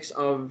aspects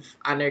of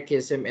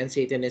anarchism and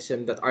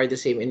Satanism that are the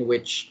same, in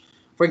which,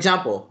 for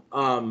example,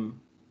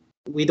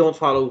 we don't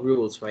follow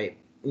rules, right?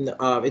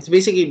 It's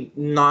basically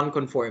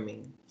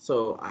non-conforming.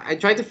 So I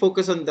try to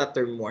focus on that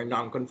term more,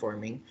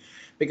 non-conforming,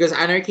 because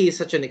anarchy is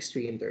such an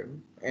extreme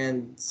term,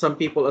 and some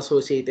people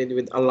associate it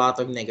with a lot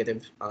of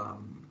negative,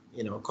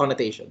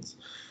 connotations.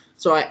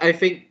 So I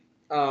think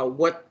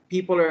what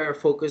people are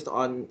focused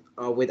on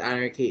with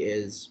anarchy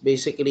is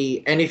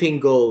basically anything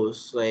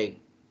goes, like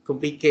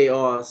complete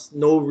chaos,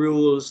 no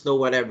rules, no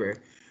whatever.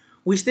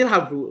 We still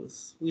have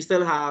rules. We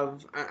still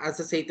have, as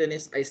a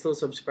Satanist, I still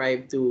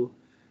subscribe to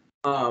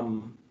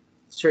um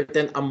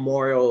certain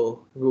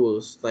immoral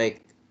rules.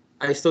 Like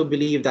I still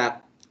believe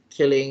that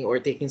killing or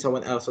taking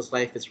someone else's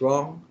life is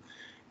wrong.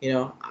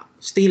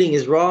 Stealing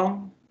is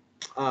wrong.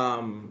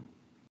 Um,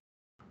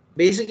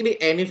 Basically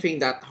anything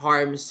that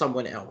harms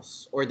someone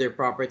else or their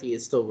property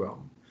is still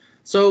wrong.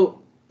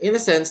 So in a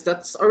sense,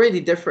 that's already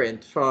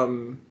different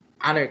from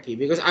anarchy,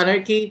 because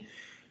anarchy,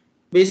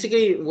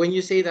 basically, when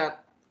you say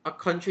that a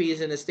country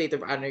is in a state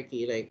of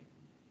anarchy, like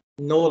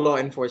no law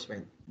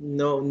enforcement,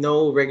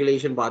 no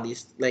regulation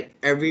bodies, like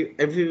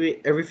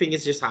everything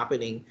is just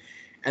happening,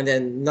 and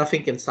then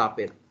nothing can stop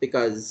it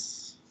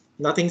because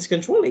nothing's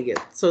controlling it.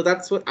 So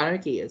that's what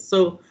anarchy is.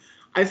 So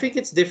I think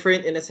it's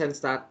different in a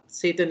sense that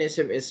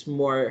Satanism is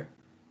more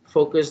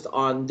focused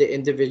on the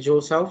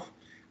individual self.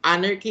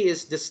 Anarchy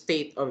is the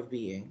state of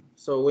being.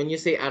 So when you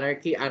say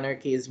anarchy,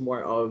 anarchy is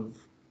more of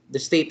the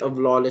state of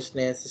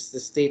lawlessness, it's the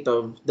state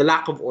of the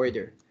lack of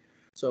order.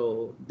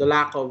 So the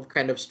lack of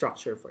kind of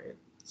structure for it.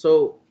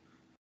 So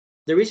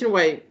the reason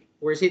why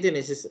where Satan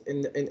is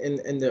in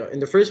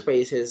the first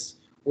place is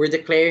we're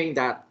declaring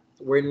that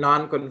we're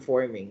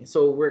non-conforming.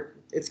 So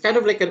it's kind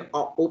of like an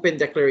open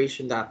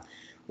declaration that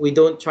we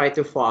don't try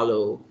to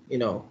follow,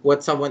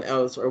 what someone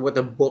else or what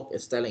the book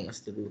is telling us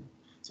to do.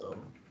 So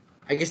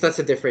I guess that's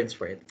the difference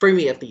for it, for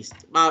me at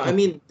least. I Okay.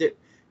 mean,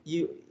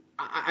 you,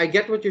 I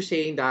get what you're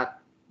saying, that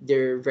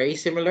they're very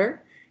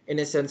similar in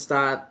a sense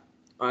that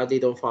they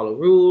don't follow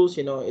rules.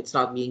 It's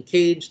not being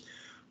caged,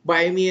 but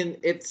I mean,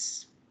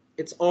 it's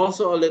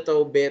also a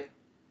little bit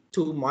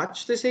too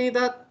much to say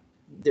that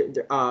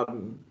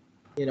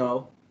you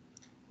know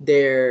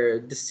they're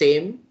the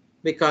same,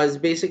 because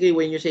basically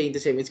when you're saying the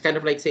same, it's kind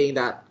of like saying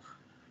that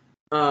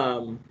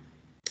um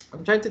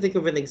I'm trying to think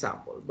of an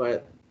example,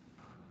 but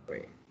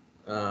wait.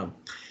 Um,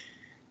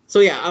 so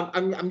yeah,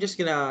 I'm just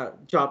gonna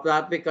drop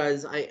that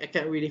because I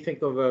can't really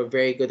think of a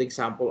very good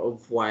example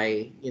of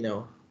why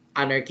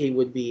anarchy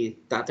would be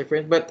that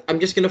different. But I'm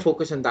just gonna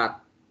focus on that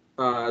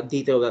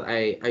detail that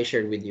I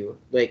shared with you.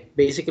 Like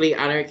basically,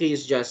 anarchy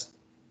is just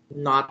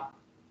not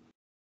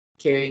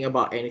caring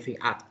about anything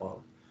at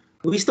all.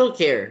 We still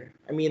care.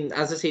 I mean,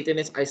 as a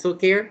Satanist, I still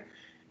care,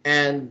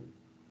 and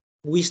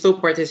we still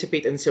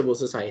participate in civil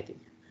society.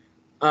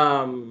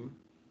 Um,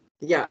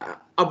 yeah,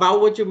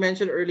 about what you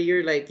mentioned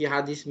earlier, like you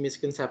had these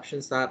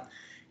misconceptions that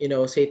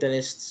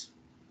Satanists,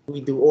 we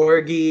do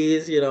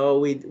orgies,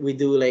 we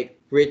do like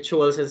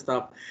rituals and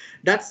stuff.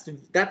 That's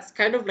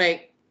kind of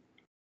like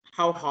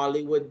how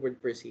Hollywood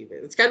would perceive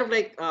it. It's kind of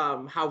like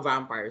how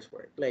vampires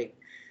work. Like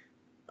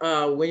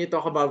when you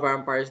talk about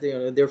vampires,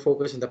 they're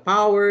focused on the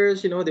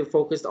powers. They're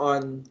focused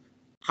on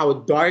how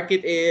dark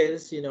it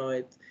is.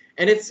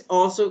 And it's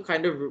also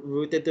kind of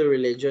rooted to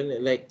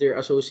religion. Like they're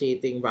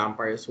associating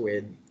vampires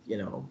with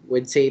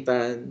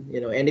Satan.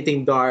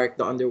 Anything dark,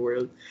 the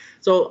underworld.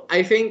 So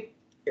I think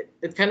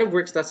it kind of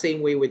works that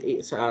same way with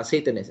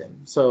Satanism.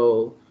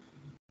 So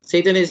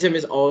Satanism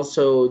is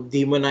also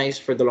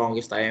demonized for the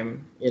longest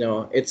time.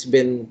 It's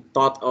been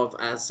thought of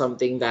as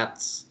something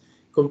that's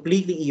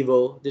completely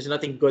evil. There's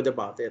nothing good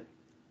about it.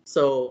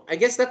 So I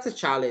guess that's a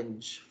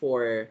challenge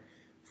for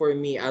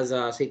me as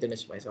a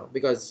Satanist myself,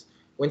 because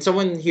when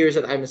someone hears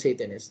that I'm a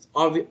Satanist,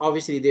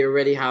 obviously they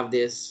already have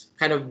this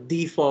kind of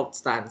default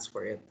stance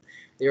for it.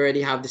 They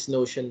already have this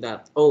notion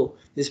that, oh,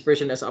 this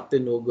person is up to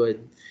no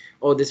good.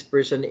 Oh, this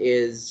person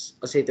is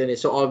a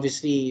Satanist, so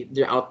obviously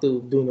they're out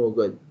to do no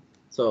good.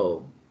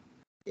 So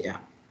yeah,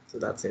 so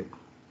that's it.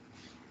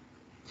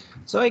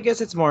 So I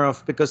guess it's more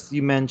of because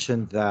you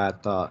mentioned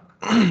that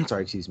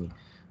sorry, excuse me.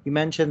 You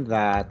mentioned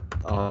that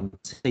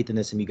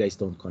Satanism you guys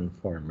don't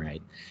conform,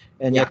 right?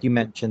 And yet Yeah. you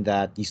mentioned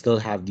that you still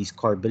have these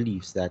core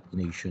beliefs that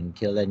you shouldn't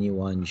kill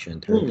anyone, you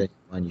shouldn't hurt Hmm.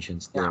 anyone, you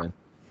shouldn't steal Yeah. anyone.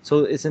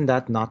 So isn't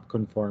that not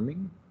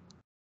conforming?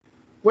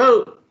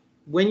 Well,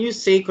 when you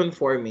say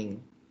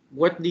conforming,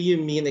 what do you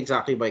mean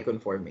exactly by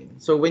conforming?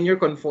 So when you're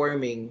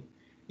conforming,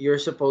 you're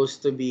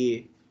supposed to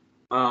be,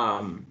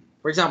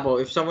 for example,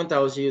 if someone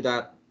tells you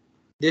that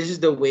this is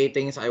the way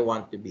things I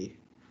want to be,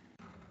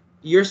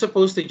 you're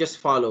supposed to just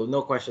follow,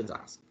 no questions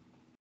asked.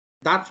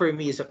 That for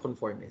me is a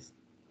conformist,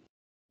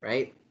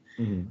 right?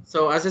 Hmm.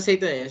 So as a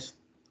Satanist,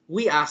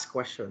 we ask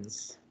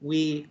questions.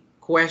 We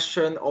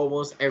question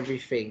almost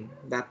everything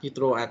that you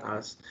throw at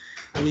us.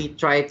 We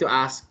try to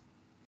ask,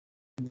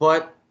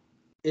 but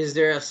is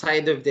there a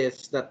side of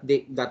this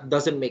that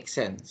doesn't make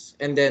sense?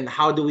 And then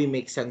how do we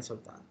make sense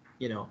of that?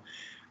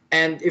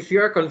 And if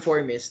you're a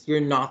conformist,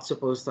 you're not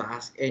supposed to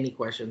ask any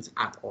questions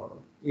at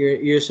all.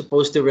 You're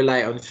supposed to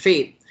rely on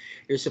faith.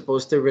 You're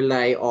supposed to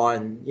rely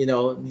on,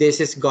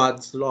 this is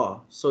God's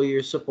law. So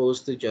you're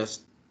supposed to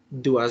just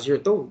do as you're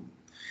told.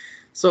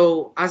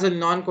 So as a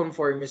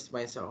non-conformist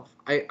myself,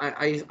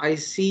 I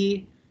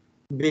see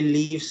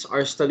beliefs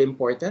are still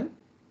important.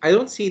 I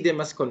don't see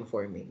them as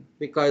conforming,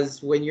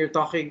 because when you're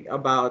talking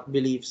about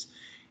beliefs,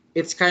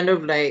 it's kind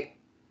of like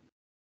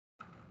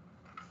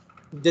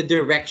the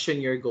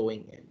direction you're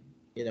going in.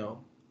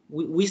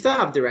 We still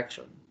have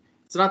direction.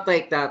 It's not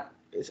like that.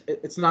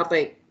 It's not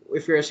like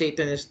if you're a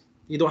Satanist,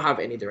 you don't have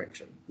any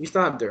direction. We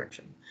still have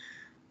direction.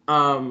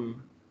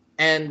 Um,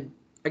 and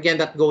again,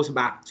 that goes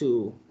back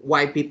to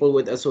why people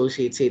would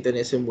associate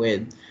Satanism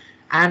with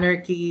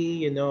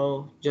anarchy.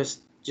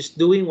 Just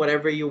doing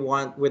whatever you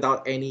want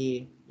without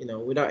any,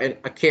 without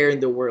a care in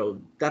the world.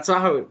 That's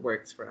not how it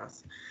works for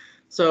us.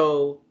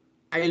 So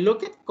I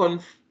look at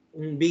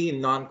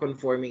being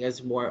non-conforming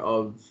as more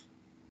of,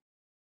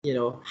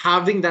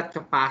 having that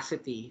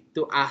capacity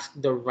to ask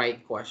the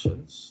right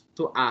questions,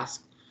 to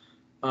ask,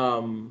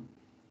 um,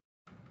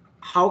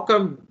 how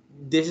come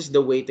this is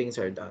the way things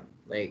are done?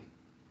 Like,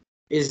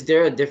 is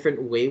there a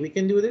different way we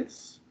can do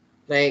this?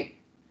 Like,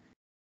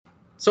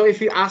 so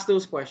if you ask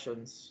those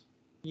questions,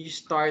 you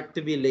start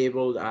to be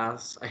labeled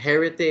as a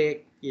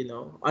heretic,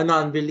 a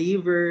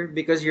non-believer,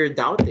 because you're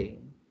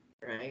doubting,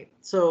 right?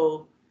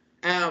 So,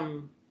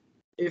 um,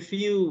 if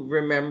you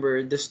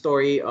remember the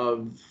story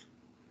of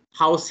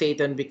how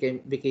Satan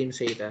became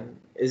Satan,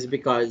 is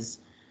because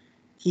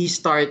he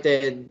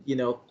started,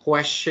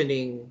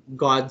 questioning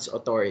God's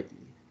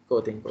authority,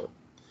 quote unquote.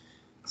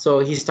 So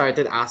he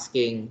started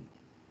asking,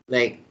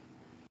 like,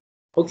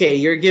 okay,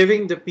 you're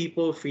giving the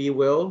people free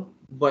will,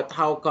 but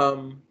how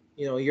come,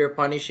 you're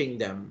punishing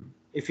them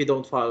if you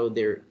don't follow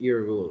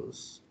your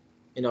rules?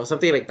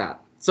 Something like that.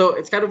 So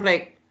it's kind of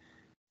like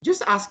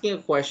just asking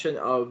a question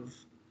of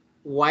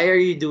why are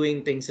you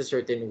doing things a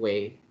certain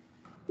way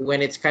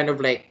when it's kind of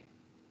like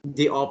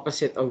the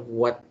opposite of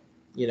what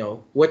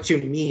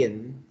you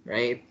mean,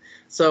 right?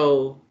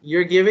 So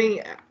you're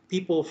giving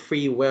people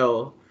free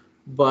will,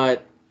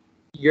 but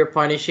you're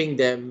punishing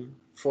them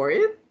for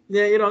it.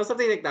 Yeah,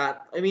 something like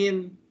that. I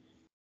mean,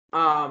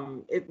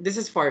 this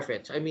is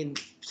far-fetched. I mean,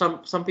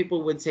 some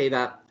people would say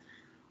that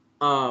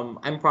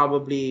I'm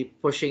probably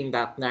pushing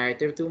that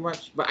narrative too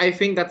much, but I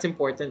think that's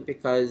important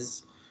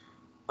because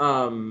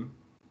um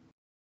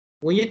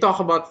when you talk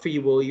about free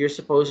will, you're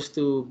supposed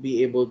to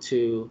be able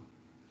to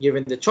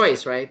given the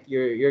choice, right?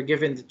 You're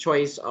given the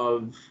choice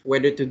of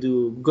whether to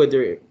do good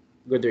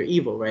or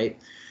evil, right?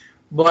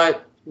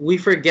 But we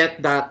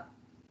forget that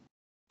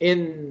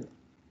in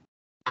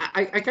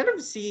I kind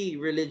of see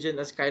religion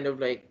as kind of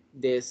like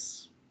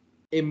this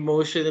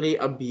emotionally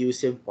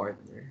abusive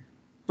partner.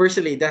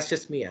 Personally, that's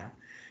just me,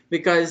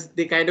 because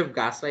they kind of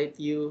gaslight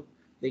you.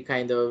 They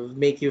kind of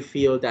make you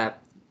feel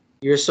that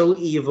you're so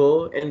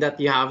evil and that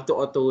you have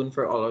to atone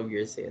for all of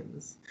your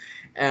sins.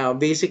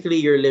 Basically,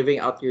 you're living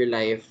out your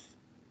life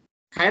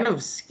kind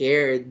of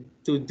scared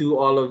to do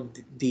all of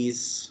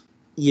these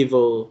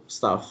evil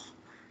stuff.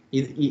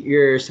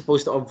 You're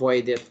supposed to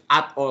avoid it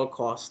at all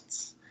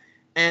costs,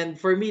 and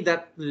for me,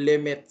 that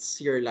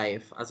limits your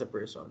life as a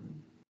person.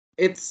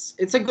 It's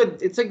a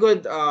good it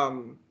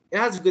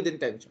has good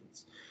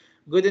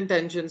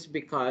intentions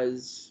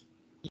because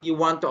you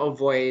want to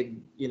avoid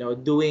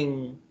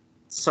doing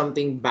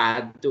something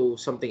bad to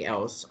something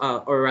else,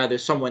 or rather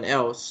someone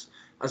else,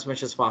 as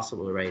much as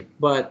possible, right?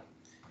 But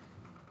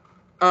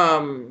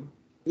um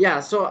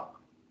yeah, so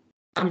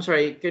I'm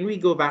sorry, can we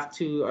go back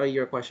to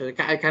your question?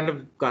 I kind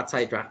of got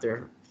sidetracked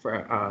there for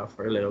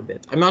a little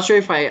bit. I'm not sure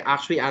if I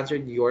actually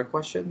answered your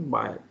question,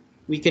 but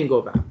we can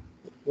go back.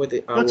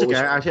 That's What okay. was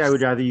your Actually, I would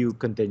question? rather you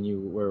continue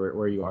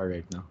where you are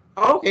right now.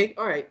 Oh, okay,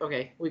 all right,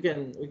 okay. We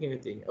can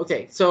continue.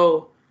 Okay,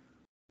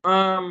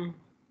 um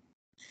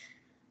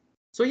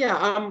so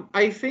yeah,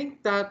 I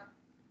think that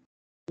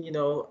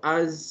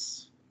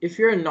as if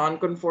you're a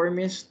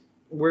nonconformist,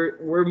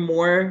 we're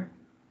more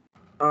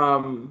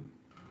um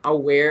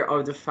aware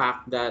of the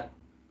fact that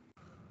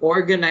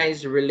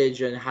organized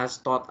religion has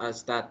taught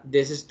us that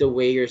this is the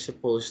way you're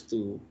supposed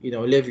to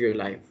live your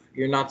life.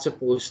 You're not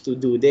supposed to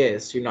do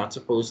this, you're not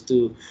supposed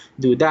to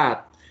do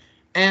that.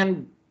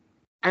 And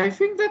I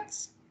think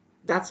that's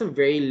a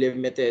very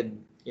limited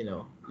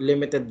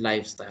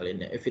lifestyle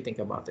in it, if you think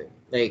about it.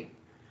 Like,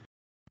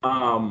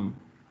 um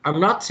I'm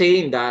not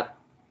saying that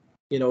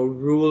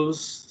rules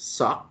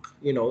suck,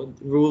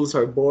 rules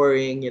are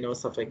boring,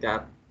 stuff like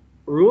that.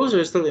 Rules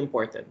are still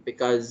important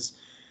because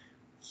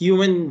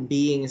human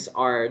beings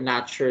are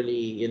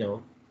naturally,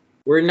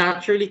 we're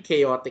naturally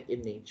chaotic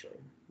in nature.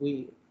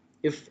 We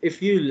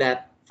if you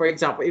let, for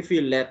example, if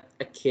you let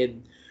a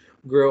kid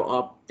grow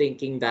up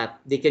thinking that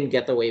they can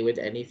get away with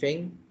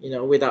anything,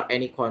 without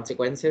any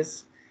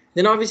consequences,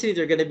 then obviously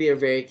they're going to be a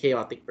very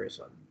chaotic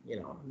person.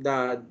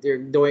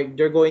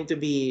 They're going to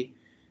be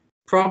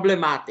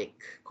problematic,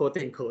 quote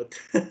unquote.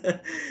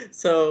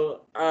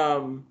 So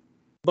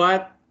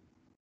but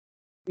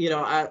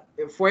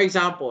for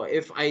example,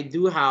 if I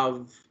do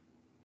have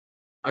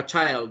a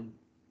child,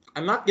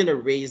 I'm not gonna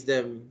raise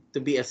them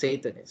to be a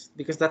Satanist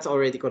because that's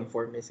already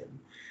conformism.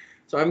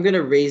 So I'm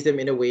gonna raise them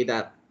in a way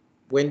that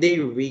when they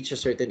reach a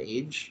certain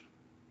age,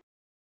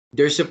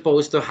 they're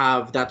supposed to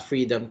have that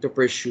freedom to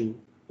pursue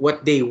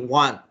what they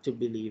want to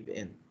believe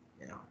in.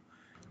 You know,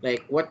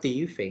 like, what do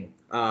you think?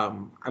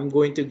 I'm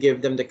going to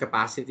give them the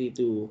capacity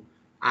to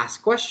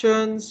ask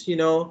questions.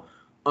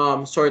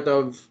 Sort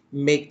of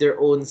make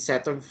their own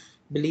set of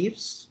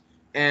beliefs,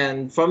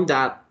 and from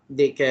that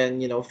they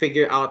can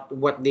figure out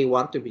what they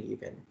want to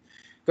believe in.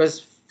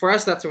 Because for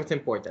us, that's what's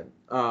important.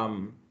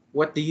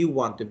 What do you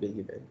want to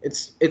believe in?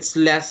 It's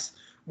less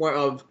more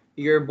of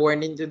you're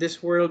born into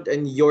this world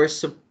and you're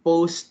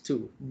supposed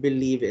to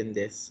believe in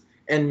this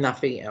and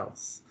nothing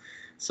else.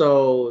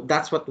 So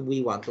that's what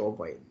we want to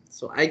avoid.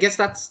 So I guess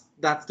that's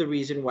the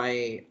reason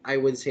why I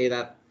would say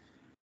that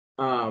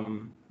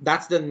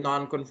that's the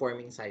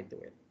non-conforming side to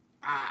it.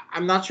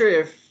 I'm not sure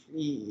if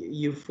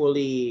you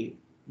fully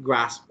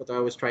grasp what I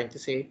was trying to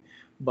say,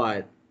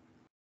 but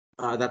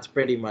that's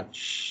pretty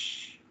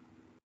much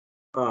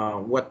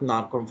what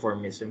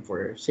non-conformism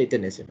for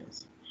Satanism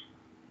is.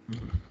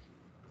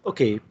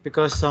 Okay,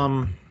 because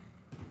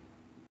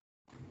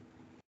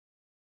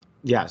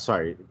yeah,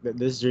 sorry.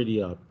 This is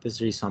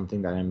really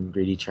something that I'm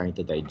really trying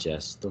to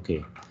digest.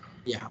 Okay.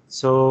 Yeah.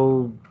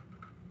 So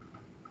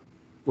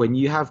when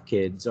you have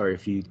kids, or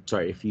if you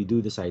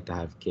do decide to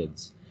have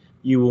kids,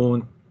 you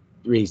won't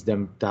raise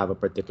them to have a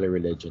particular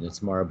religion.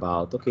 It's more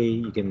about, okay,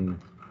 you can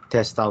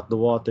test out the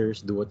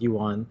waters, do what you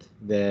want.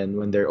 Then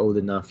when they're old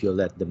enough, you'll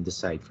let them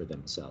decide for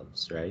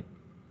themselves, right?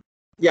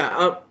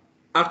 Yeah.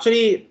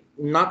 Actually,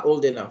 not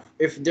old enough.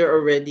 If they're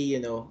already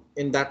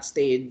in that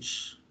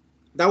stage,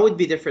 that would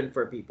be different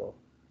for people,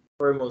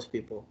 for most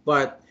people.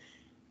 But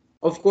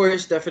of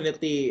course,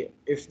 definitely,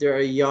 if they're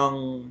a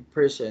young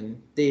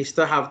person, they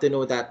still have to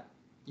know that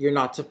you're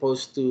not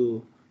supposed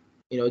to,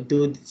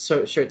 do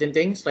certain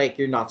things. Like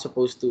you're not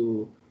supposed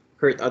to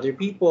hurt other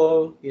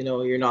people.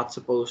 You're not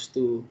supposed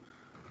to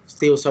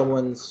steal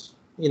someone's,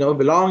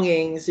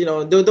 belongings.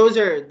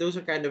 Those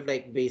are kind of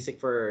like basic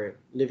for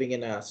living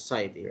in a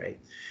society, right?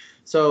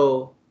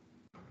 So,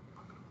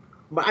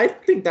 but I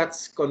think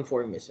that's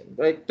conformism.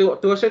 Like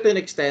to a certain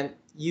extent,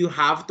 you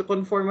have to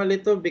conform a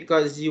little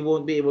because you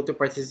won't be able to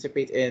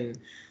participate in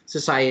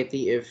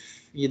society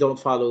if you don't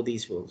follow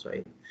these rules,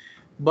 right?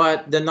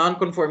 But the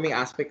non-conforming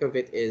aspect of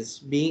it is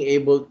being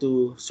able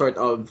to sort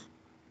of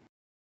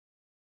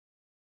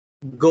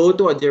go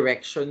to a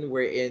direction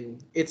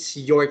wherein it's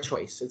your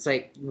choice. It's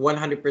like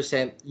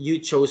 100% you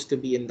chose to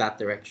be in that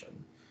direction.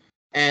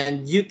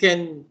 And you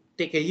can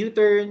take a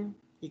U-turn,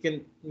 you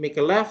can make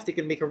a left, you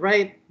can make a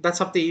right.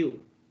 That's up to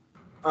you.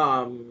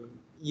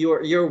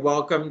 You're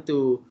welcome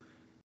to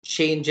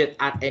change it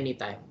at any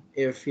time.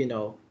 If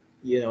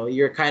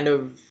you're kind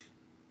of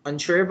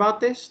unsure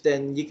about this,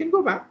 then you can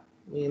go back.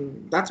 I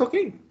mean, that's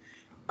okay.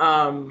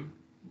 Um,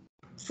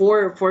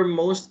 for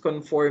most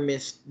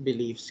conformist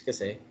beliefs,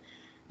 kasi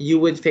you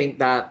would think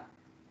that,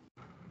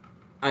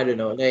 I don't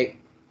know,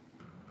 like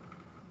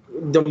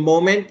the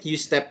moment you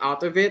step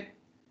out of it,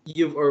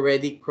 you've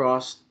already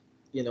crossed,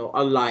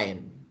 a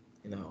line.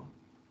 You know,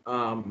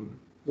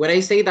 when I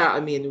say that,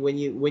 I mean when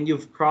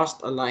you've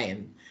crossed a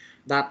line,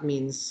 that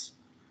means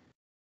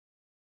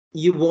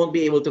you won't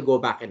be able to go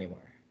back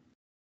anymore,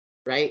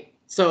 right?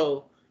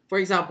 So, for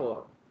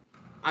example,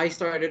 I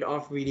started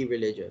off really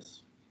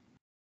religious,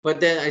 but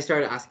then I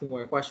started asking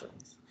more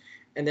questions,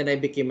 and then I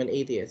became an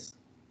atheist.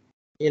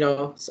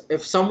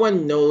 If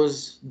someone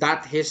knows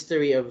that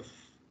history of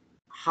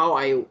how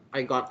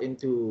I got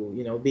into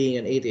being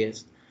an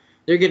atheist,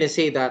 they're gonna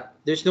say that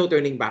there's no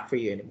turning back for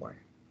you anymore,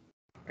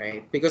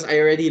 right? Because I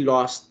already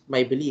lost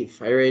my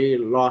belief. I already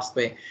lost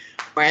my,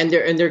 and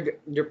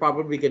they're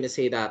probably gonna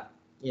say that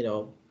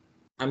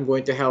I'm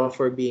going to hell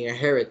for being a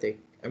heretic.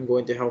 I'm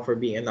going to hell for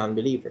being a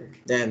non-believer.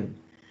 Then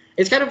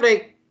it's kind of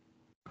like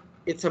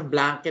it's a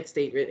blanket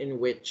statement in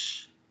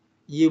which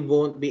you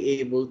won't be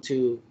able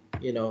to,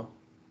 you know,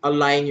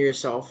 align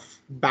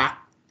yourself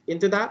back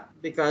into that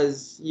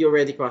because you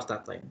already crossed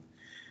that line.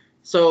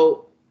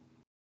 So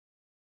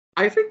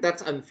I think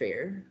that's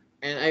unfair.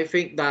 And I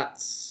think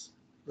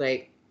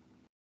like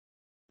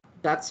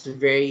that's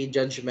very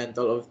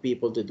judgmental of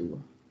people to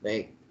do.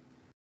 Like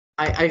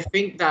I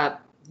think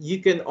that you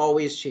can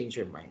always change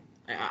your mind.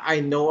 I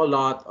know a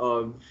lot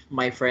of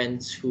my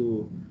friends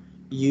who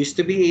used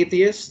to be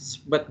atheists,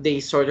 but they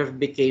sort of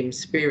became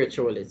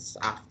spiritualists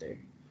after.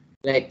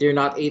 Like they're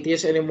not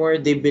atheists anymore.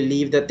 They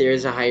believe that there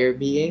is a higher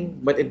being,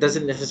 but it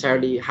doesn't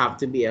necessarily have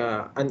to be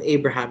an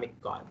Abrahamic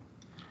God.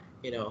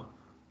 You know,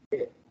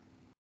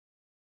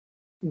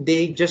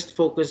 they just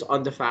focus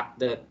on the fact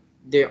that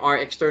there are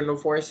external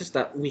forces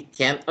that we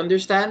can't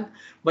understand,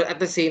 but at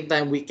the same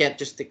time, we can't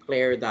just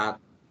declare that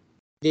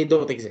they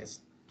don't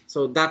exist.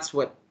 So that's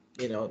what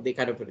they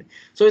kind of put it.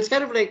 So it's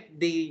kind of like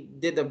they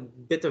did a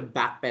bit of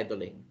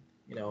backpedaling,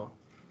 you know,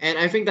 and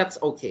I think that's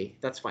okay.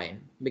 That's fine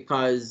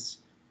because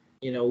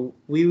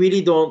we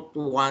really don't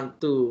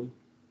want to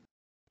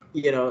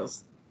you know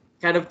s-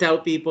 kind of tell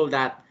people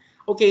that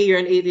okay, you're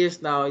an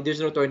atheist now.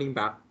 There's no turning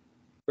back,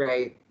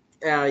 right?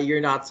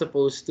 You're not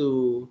supposed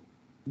to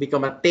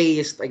become a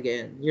theist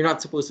again. You're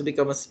not supposed to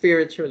become a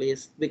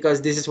spiritualist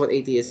because this is what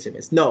atheism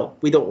is. No,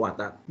 we don't want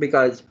that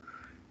because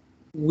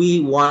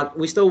we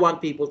still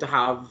want people to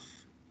have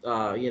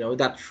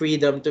that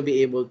freedom to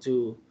be able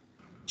to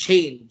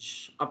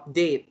change,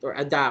 update, or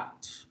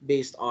adapt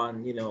based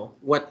on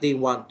what they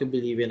want to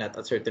believe in at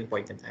a certain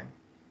point in time.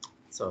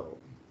 So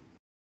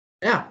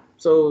yeah,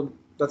 so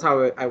that's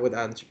how I would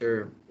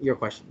answer your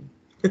question.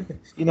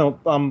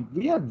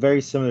 We had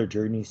very similar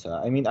journeys.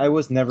 I mean, I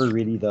was never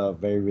really the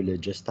very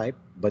religious type,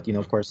 but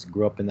of course,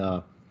 grew up in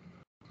a,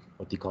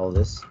 what do you call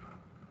this?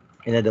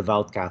 In a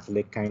devout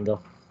Catholic kind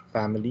of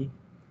family.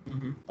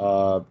 Hmm.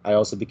 I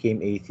also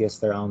became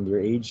atheist around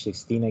your age,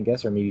 16, I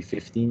guess, or maybe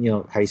 15,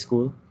 high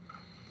school.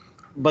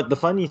 But the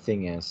funny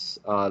thing is,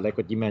 like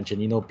what you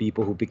mentioned,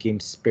 people who became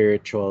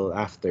spiritual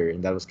after,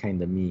 and that was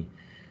kind of me.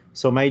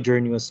 So my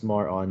journey was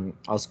more on,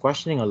 I was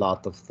questioning a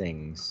lot of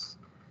things.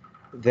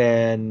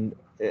 Then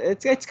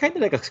it's kind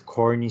of like a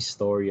corny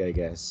story, I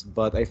guess.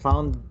 But I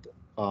found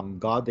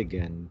God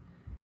again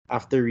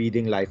after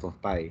reading Life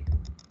of Pi,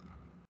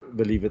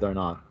 believe it or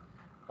not.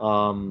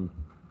 Um,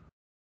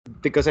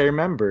 because I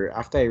remember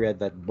after I read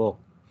that book,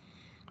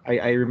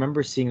 I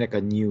remember seeing like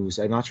a news.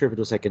 I'm not sure if it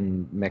was like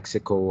in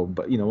Mexico,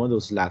 but one of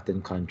those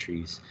Latin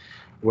countries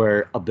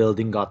where a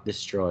building got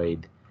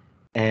destroyed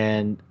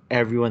and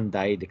everyone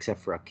died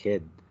except for a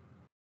kid.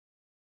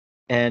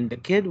 And the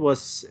kid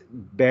was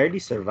barely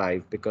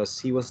survived because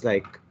he was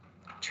like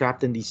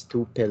trapped in these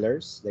two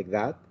pillars like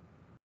that.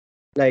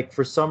 Like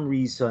for some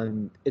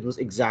reason it was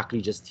exactly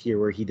just here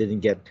where he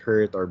didn't get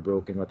hurt or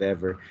broken,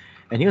 whatever.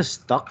 And he was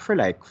stuck for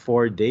like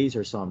 4 days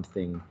or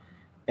something.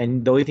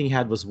 and the only thing he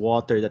had was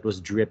water that was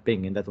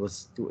dripping, and that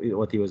was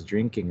what he was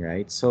drinking,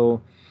 right?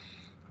 So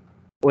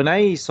when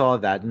I saw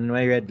that and when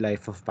I read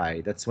Life of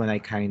Pi, that's when I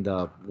kind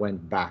of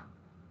went back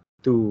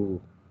to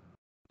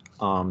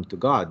to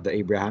God, the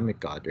Abrahamic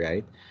God,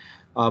 right?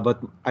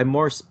 But I'm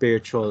more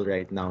spiritual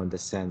right now in the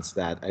sense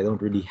that I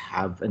don't really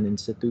have an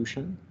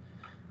institution.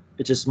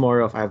 It's just more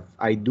of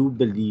I do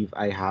believe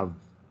I have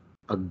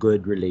a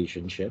good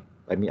relationship.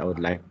 I mean, I would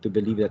like to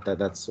believe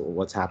that's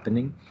what's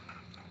happening.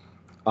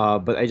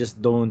 But I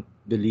just don't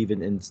believe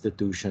in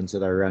institutions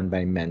that are run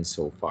by men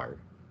so far.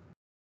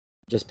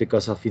 Just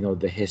because of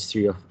the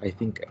history of I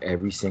think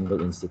every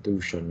single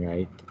institution,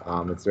 right?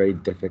 It's very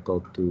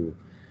difficult to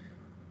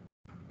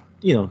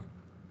you know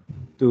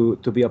to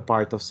be a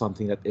part of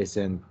something that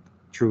isn't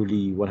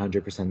truly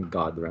 100%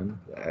 God run.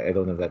 I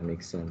don't know if that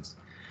makes sense.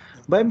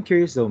 But I'm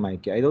curious though,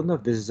 Mikey. I don't know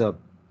if this is a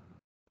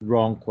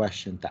wrong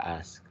question to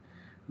ask,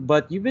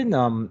 but you've been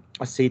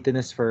a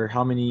Satanist for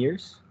how many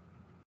years?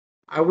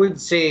 I would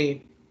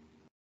say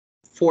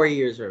 4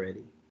 years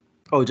already.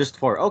 Oh, just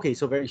four. Okay,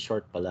 so very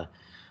short pala.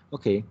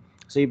 Okay,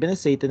 so you've been a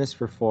Satanist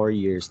for 4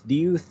 years. Do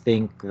you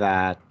think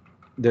that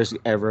there's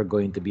ever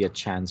going to be a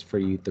chance for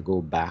you to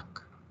go back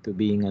to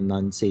being a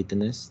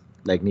non-Satanist,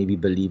 like maybe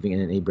believing in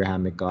an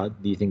Abrahamic God?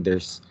 Do you think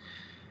there's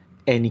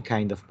any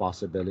kind of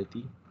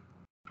possibility?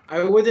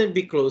 I wouldn't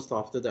be closed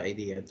off to the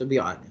idea, to be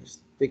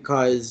honest,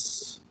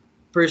 because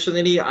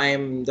personally,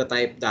 I'm the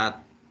type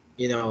that,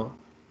 you know,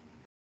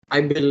 I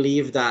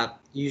believe that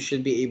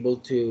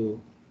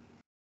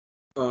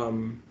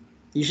um,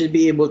 you should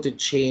be able to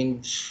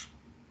change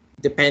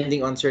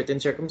depending on certain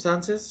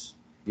circumstances.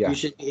 You Yeah.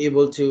 should be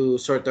able to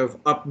sort of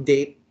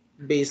update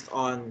based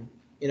on,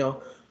 you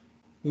know,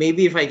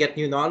 maybe if I get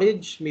new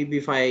knowledge, maybe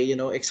if I,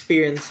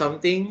 experience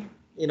something,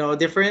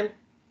 different,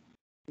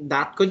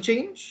 that could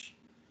change.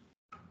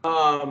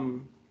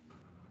 Um,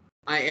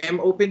 I am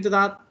open to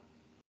that.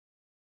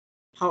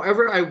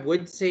 However, I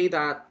would say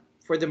that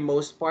for the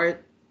most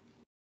part,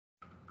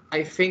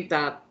 I think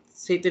that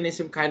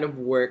Satanism kind of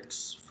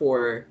works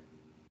for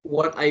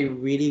what I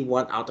really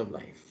want out of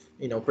life,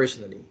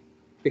 personally.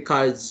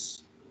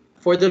 Because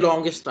for the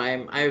longest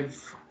time, I've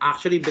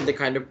actually been the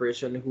kind of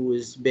person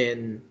who's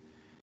been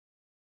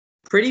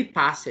pretty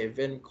passive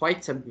and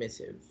quite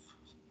submissive.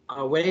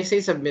 When I say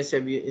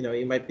submissive,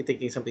 you might be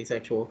thinking something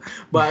sexual,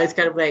 but it's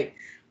kind of like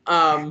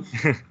um,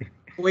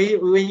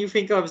 when you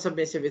think of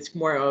submissive, it's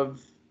more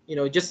of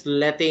just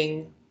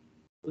letting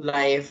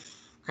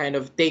life kind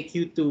of take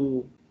you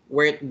to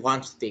where it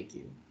wants to take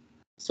you.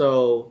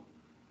 So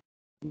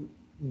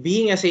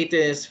being a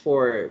Satanist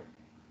for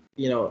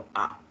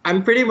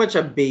I'm pretty much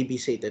a baby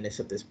Satanist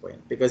at this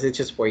point because it's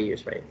just 4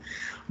 years, right?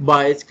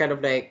 But it's kind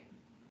of like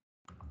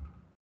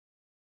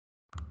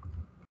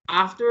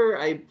after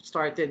I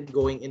started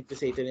going into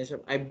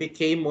Satanism, I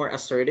became more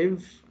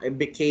assertive. I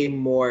became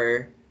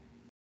more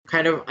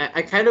kind of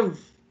I kind of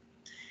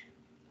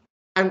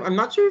I'm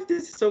not sure if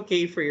this is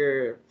okay for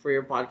your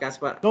podcast,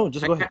 but No,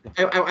 just I go ahead.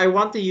 I, I I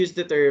want to use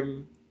the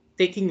term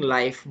taking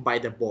life by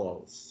the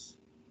balls.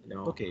 You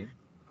know, Okay.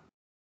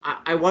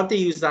 I want to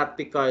use that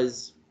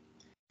because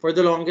for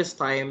the longest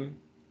time,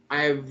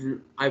 I've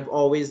I've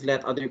always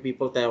let other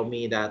people tell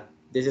me that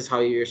this is how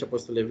you're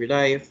supposed to live your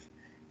life.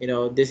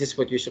 This is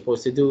what you're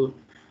supposed to do.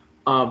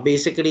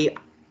 Basically,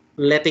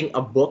 letting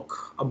a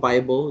book, a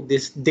Bible,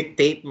 this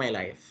dictate my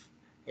life.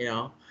 You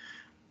know,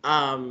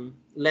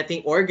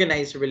 letting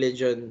organized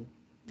religion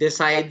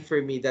decide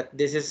for me that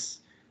this is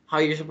how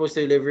you're supposed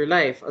to live your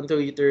life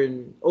until you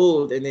turn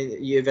old and then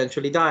you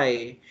eventually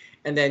die,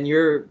 and then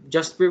your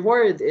just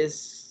reward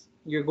is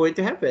you're going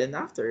to heaven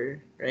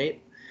after,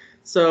 right?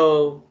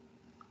 So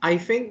I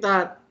think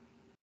that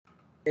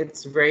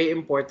it's very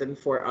important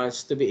for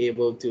us to be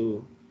able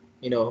to,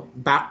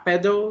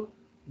 backpedal,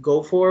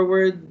 go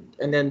forward,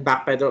 and then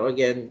backpedal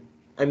again.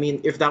 I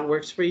mean, if that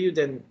works for you,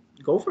 then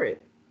go for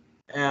it.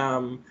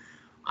 Um,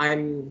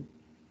 I'm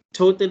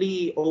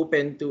totally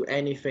open to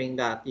anything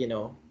that,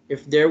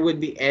 if there would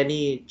be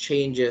any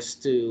changes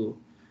to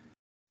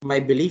my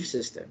belief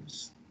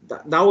systems,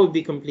 that would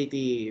be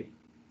completely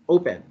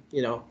open,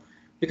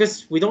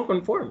 because we don't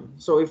conform.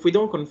 So if we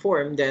don't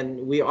conform,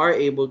 then we are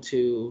able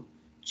to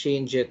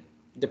change it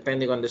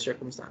depending on the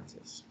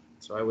circumstances.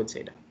 So I would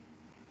say that.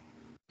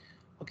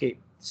 Okay,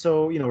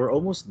 so we're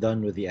almost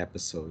done with the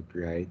episode,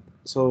 right?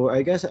 So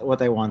I guess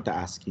what I want to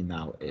ask you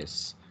now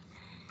is,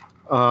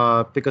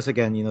 because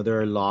again, there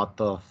are a lot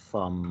of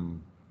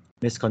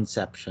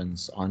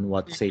misconceptions on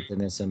what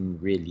Satanism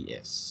really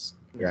is,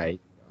 right?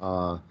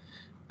 Uh,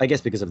 I guess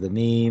because of the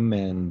name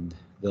and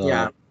the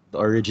Yeah, the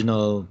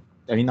original.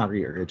 I mean, not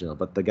really original,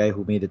 but the guy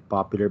who made it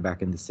popular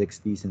back in the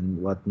 '60s and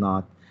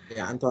whatnot.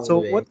 yeah, Anton So,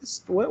 Louis.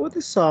 what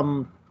is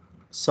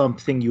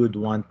something you would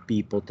want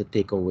people to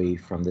take away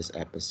from this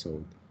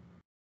episode?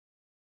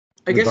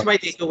 I guess my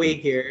Regardless. takeaway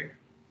here,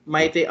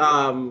 my Yeah. ta-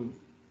 um,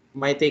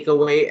 my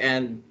takeaway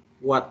and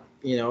what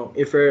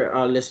if you're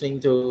listening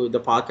to the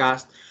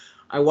podcast,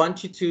 I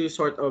want you to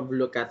sort of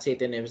look at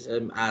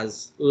Satanism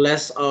as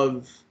less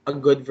of a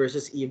good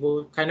versus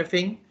evil kind of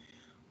thing.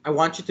 I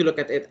want you to look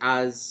at it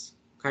as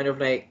kind of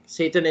like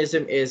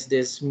Satanism is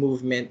this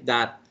movement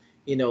that,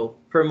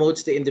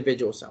 promotes the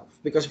individual self.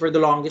 Because for the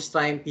longest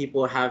time,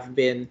 people have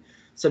been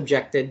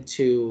subjected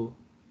to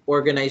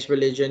organized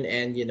religion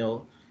and,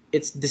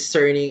 its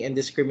discerning and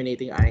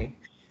discriminating eye.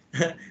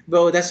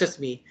 But that's just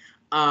me.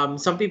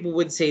 Some people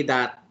would say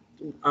that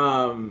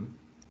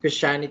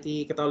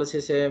Christianity,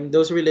 Catholicism,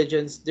 those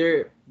religions,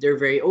 they're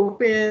very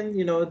open.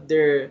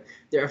 They're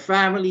a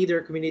family, they're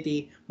a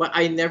community. But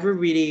I never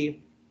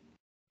really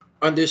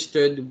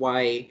understood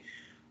why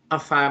a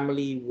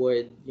family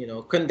would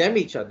condemn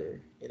each other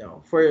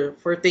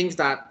for things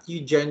that you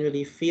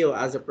genuinely feel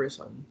as a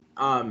person.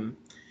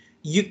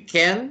 You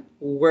can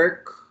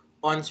work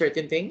on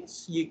certain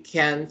things. You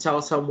can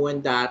tell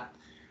someone that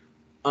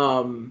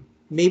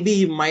maybe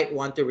you might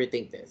want to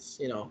rethink this,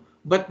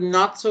 but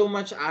not so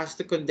much as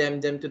to condemn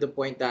them to the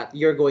point that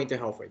you're going to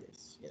hell for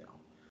this.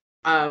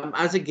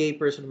 As a gay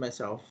person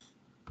myself,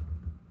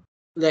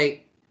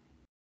 like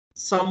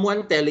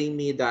someone telling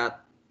me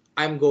that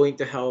I'm going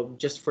to hell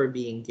just for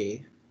being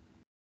gay,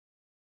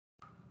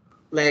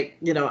 like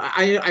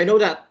I know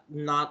that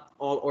not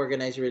all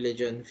organized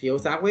religion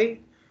feels that way,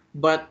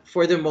 but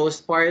for the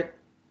most part,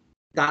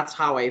 that's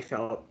how I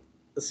felt,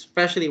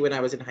 especially when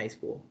I was in high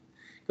school,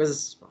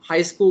 because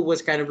high school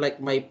was kind of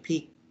like my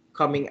peak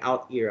coming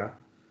out era.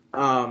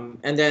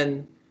 And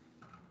then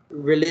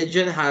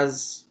religion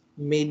has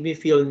made me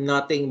feel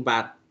nothing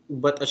but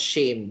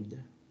ashamed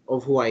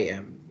of who I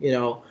am.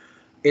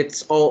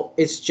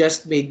 It's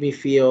just made me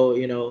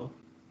feel,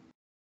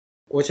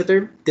 what's the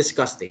term?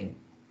 Disgusting.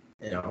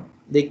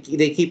 They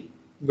keep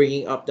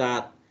bringing up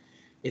that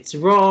it's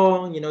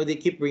wrong. They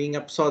keep bringing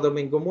up Sodom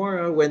and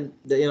Gomorrah when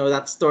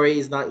that story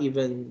is not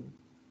even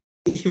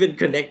even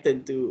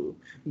connected to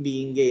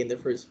being gay in the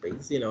first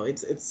place.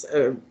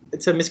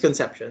 It's a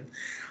misconception.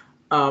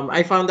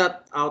 I found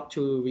that out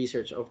through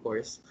research, of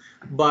course,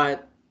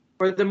 but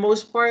for the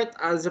most part,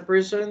 as a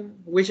person,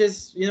 which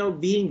is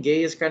being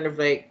gay is kind of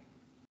like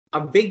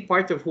a big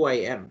part of who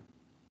I am,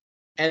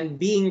 and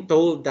being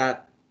told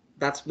that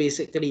that's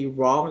basically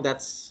wrong,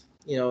 that's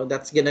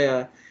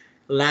gonna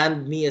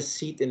land me a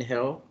seat in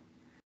hell,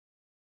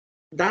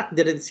 that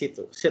didn't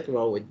sit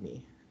well with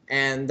me,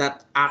 and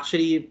that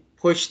actually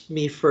pushed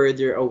me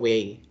further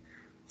away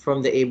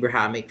from the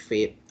Abrahamic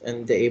faith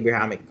and the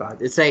Abrahamic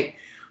God. It's like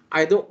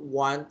I don't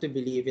want to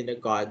believe in a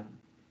God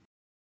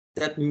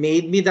that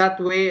made me that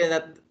way, and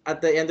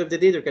at the end of the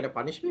day they're gonna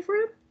punish me for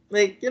it.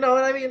 Like, you know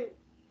what I mean?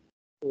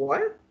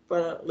 What?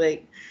 But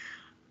like,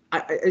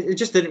 it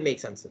just didn't make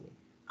sense to me.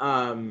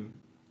 Um,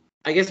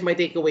 I guess my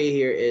takeaway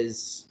here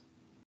is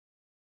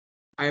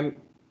I'm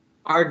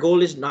our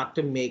goal is not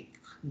to make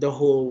the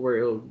whole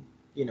world,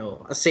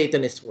 a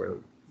Satanist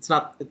world. It's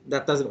not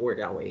that doesn't work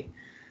that way.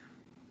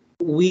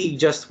 We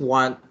just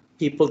want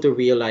people to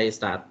realize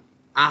that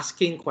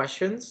asking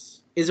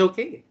questions is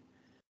okay.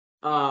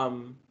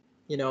 Um,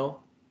 you know,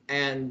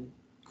 and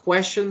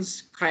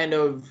questions kind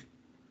of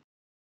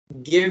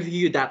give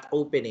you that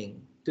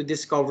opening to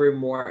discover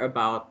more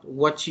about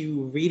what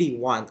you really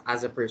want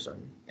as a person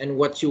and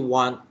what you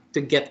want to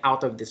get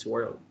out of this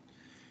world.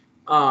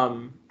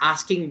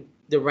 Asking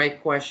the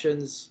right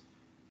questions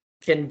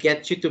can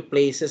get you to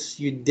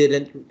places you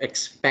didn't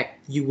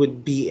expect you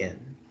would be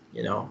in,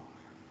 you know.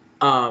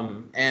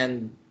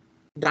 And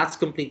that's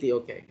completely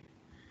okay.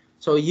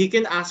 So you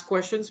can ask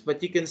questions,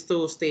 but you can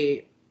still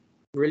stay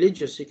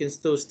religious. You can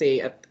still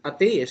stay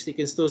atheist. You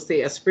can still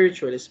stay a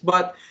spiritualist.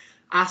 But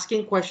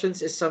asking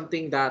questions is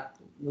something that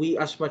we,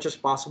 as much as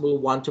possible,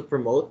 want to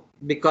promote,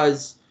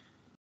 because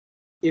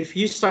if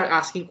you start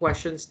asking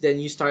questions, then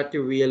you start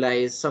to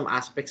realize some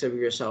aspects of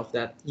yourself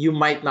that you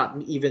might not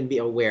even be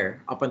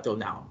aware up until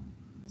now.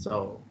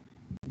 So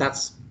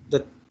that's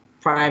the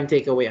prime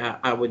takeaway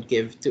I would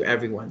give to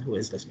everyone who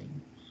is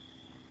listening.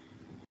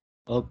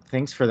 Well,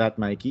 thanks for that,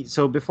 Mikey.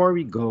 So before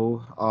we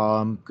go,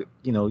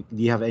 do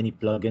you have any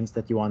plugins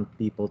that you want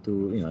people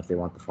to, if they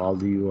want to follow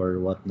you or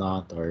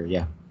whatnot, or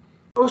yeah?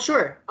 Oh,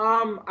 sure.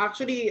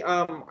 Actually,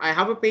 I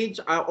have a page.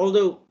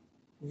 Although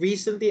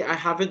recently I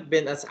haven't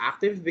been as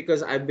active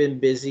because I've been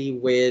busy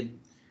with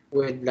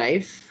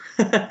life.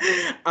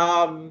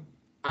 um,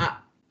 I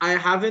I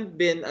haven't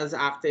been as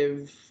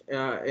active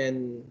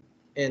in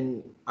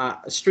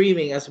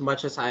streaming as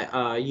much as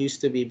I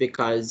used to be,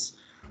 because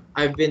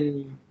I've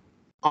been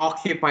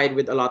occupied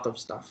with a lot of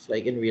stuff,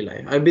 like in real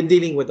life. I've been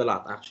dealing with a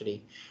lot,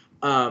 actually.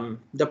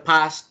 The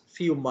past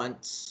few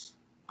months,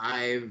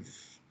 I've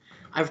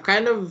I've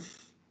kind of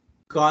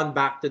gone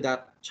back to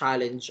that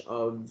challenge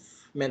of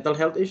mental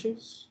health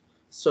issues.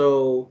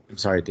 So I'm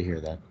sorry to hear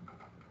that.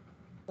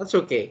 that's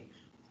okay.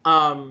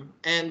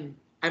 And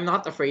I'm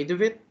not afraid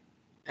of it.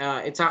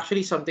 It's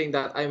actually something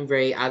that I'm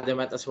very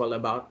adamant as well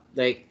about.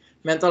 Like,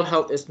 mental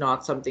health is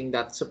not something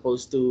that's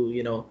supposed to,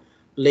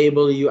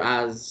 label you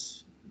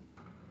as,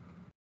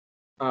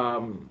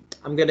 I'm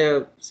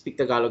gonna speak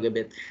Tagalog a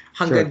bit.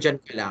 Sure. Hanggang dyan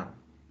ka lang.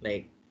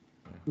 Like,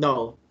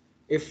 no.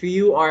 If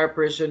you are a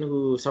person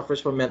who suffers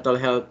from mental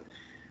health,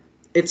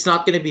 it's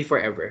not going to be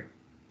forever.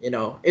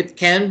 It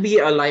can be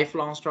a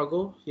lifelong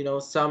struggle.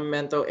 Some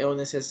mental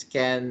illnesses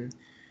can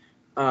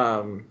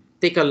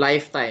take a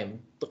lifetime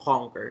to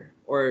conquer,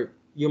 or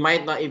you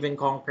might not even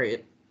conquer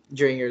it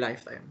during your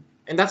lifetime,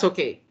 and that's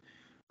okay.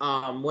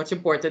 What's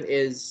important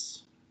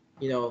is,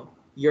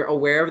 you're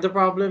aware of the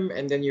problem,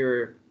 and then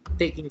you're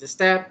taking the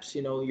steps.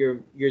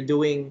 You're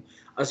doing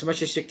as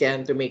much as you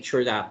can to make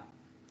sure that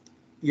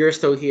you're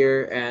still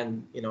here,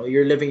 and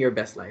you're living your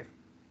best life.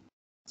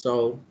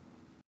 So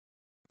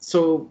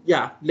so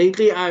yeah,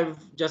 lately I've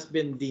just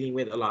been dealing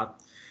with a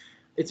lot.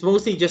 It's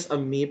mostly just a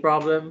me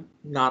problem,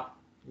 not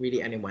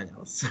really anyone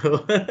else.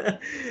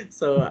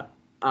 So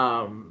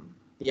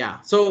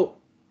yeah. So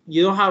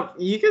you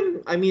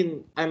can, I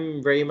mean,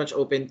 I'm very much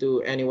open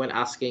to anyone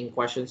asking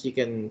questions. You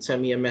can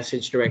send me a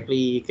message directly.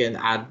 You can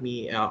add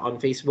me on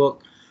Facebook.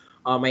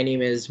 My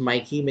name is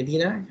Mikey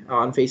Medina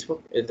on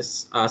Facebook.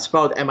 It's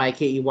spelled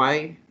Mikey.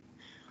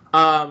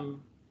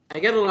 I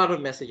get a lot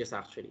of messages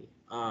actually.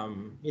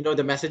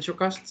 The message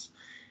requests.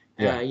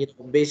 Yeah.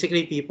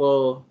 Basically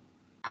people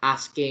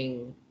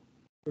asking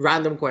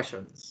random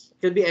questions.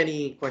 Could be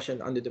any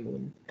question under the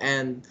moon.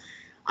 And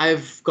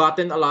I've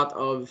gotten a lot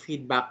of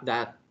feedback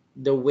that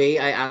the way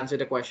I answer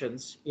the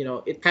questions,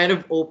 it kind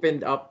of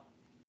opened up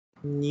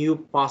new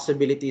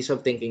possibilities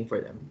of thinking for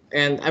them.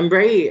 And I'm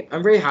very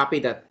happy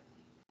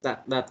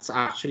that's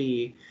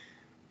actually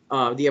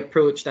the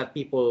approach that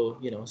people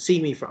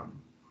see me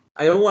from.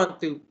 I don't want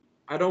to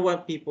I don't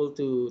want people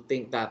to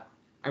think that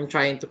I'm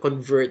trying to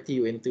convert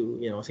you into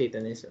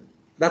Satanism.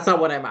 That's not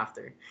what I'm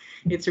after.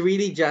 It's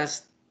really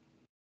just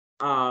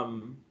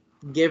um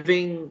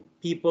giving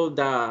people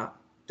the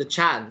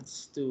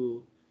chance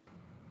you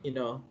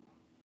know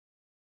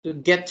to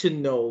get to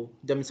know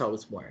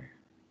themselves more,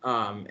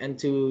 and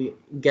to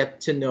get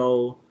to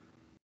know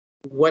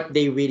what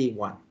they really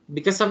want.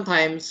 Because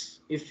sometimes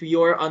if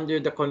you're under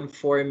the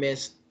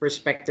conformist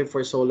perspective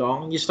for so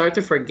long, you start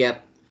to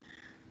forget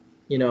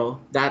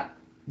that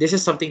this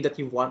is something that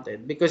you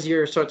wanted, because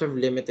you're sort of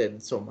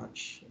limited so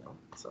much.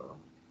 So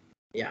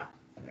yeah.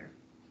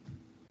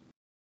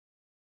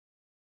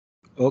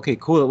 Okay,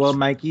 cool. Well,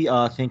 Mikey,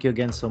 thank you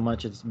again so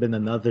much. It's been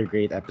another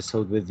great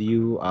episode with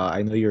you.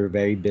 I know you're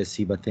very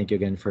busy, but thank you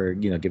again for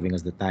giving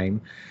us the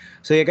time.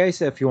 So yeah,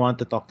 guys, if you want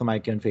to talk to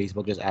Mikey on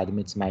Facebook, just add him.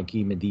 It's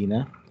Mikey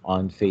Medina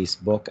on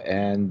Facebook,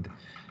 and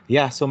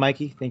yeah. So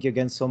Mikey, thank you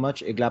again so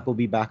much. Iglap will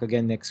be back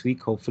again next week.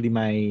 Hopefully,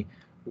 my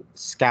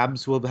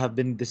scabs will have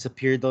been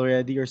disappeared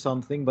already or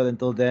something. But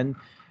until then,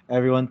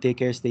 everyone take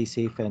care, stay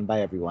safe, and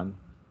bye everyone.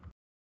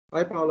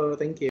 Bye, Paulo. Thank you.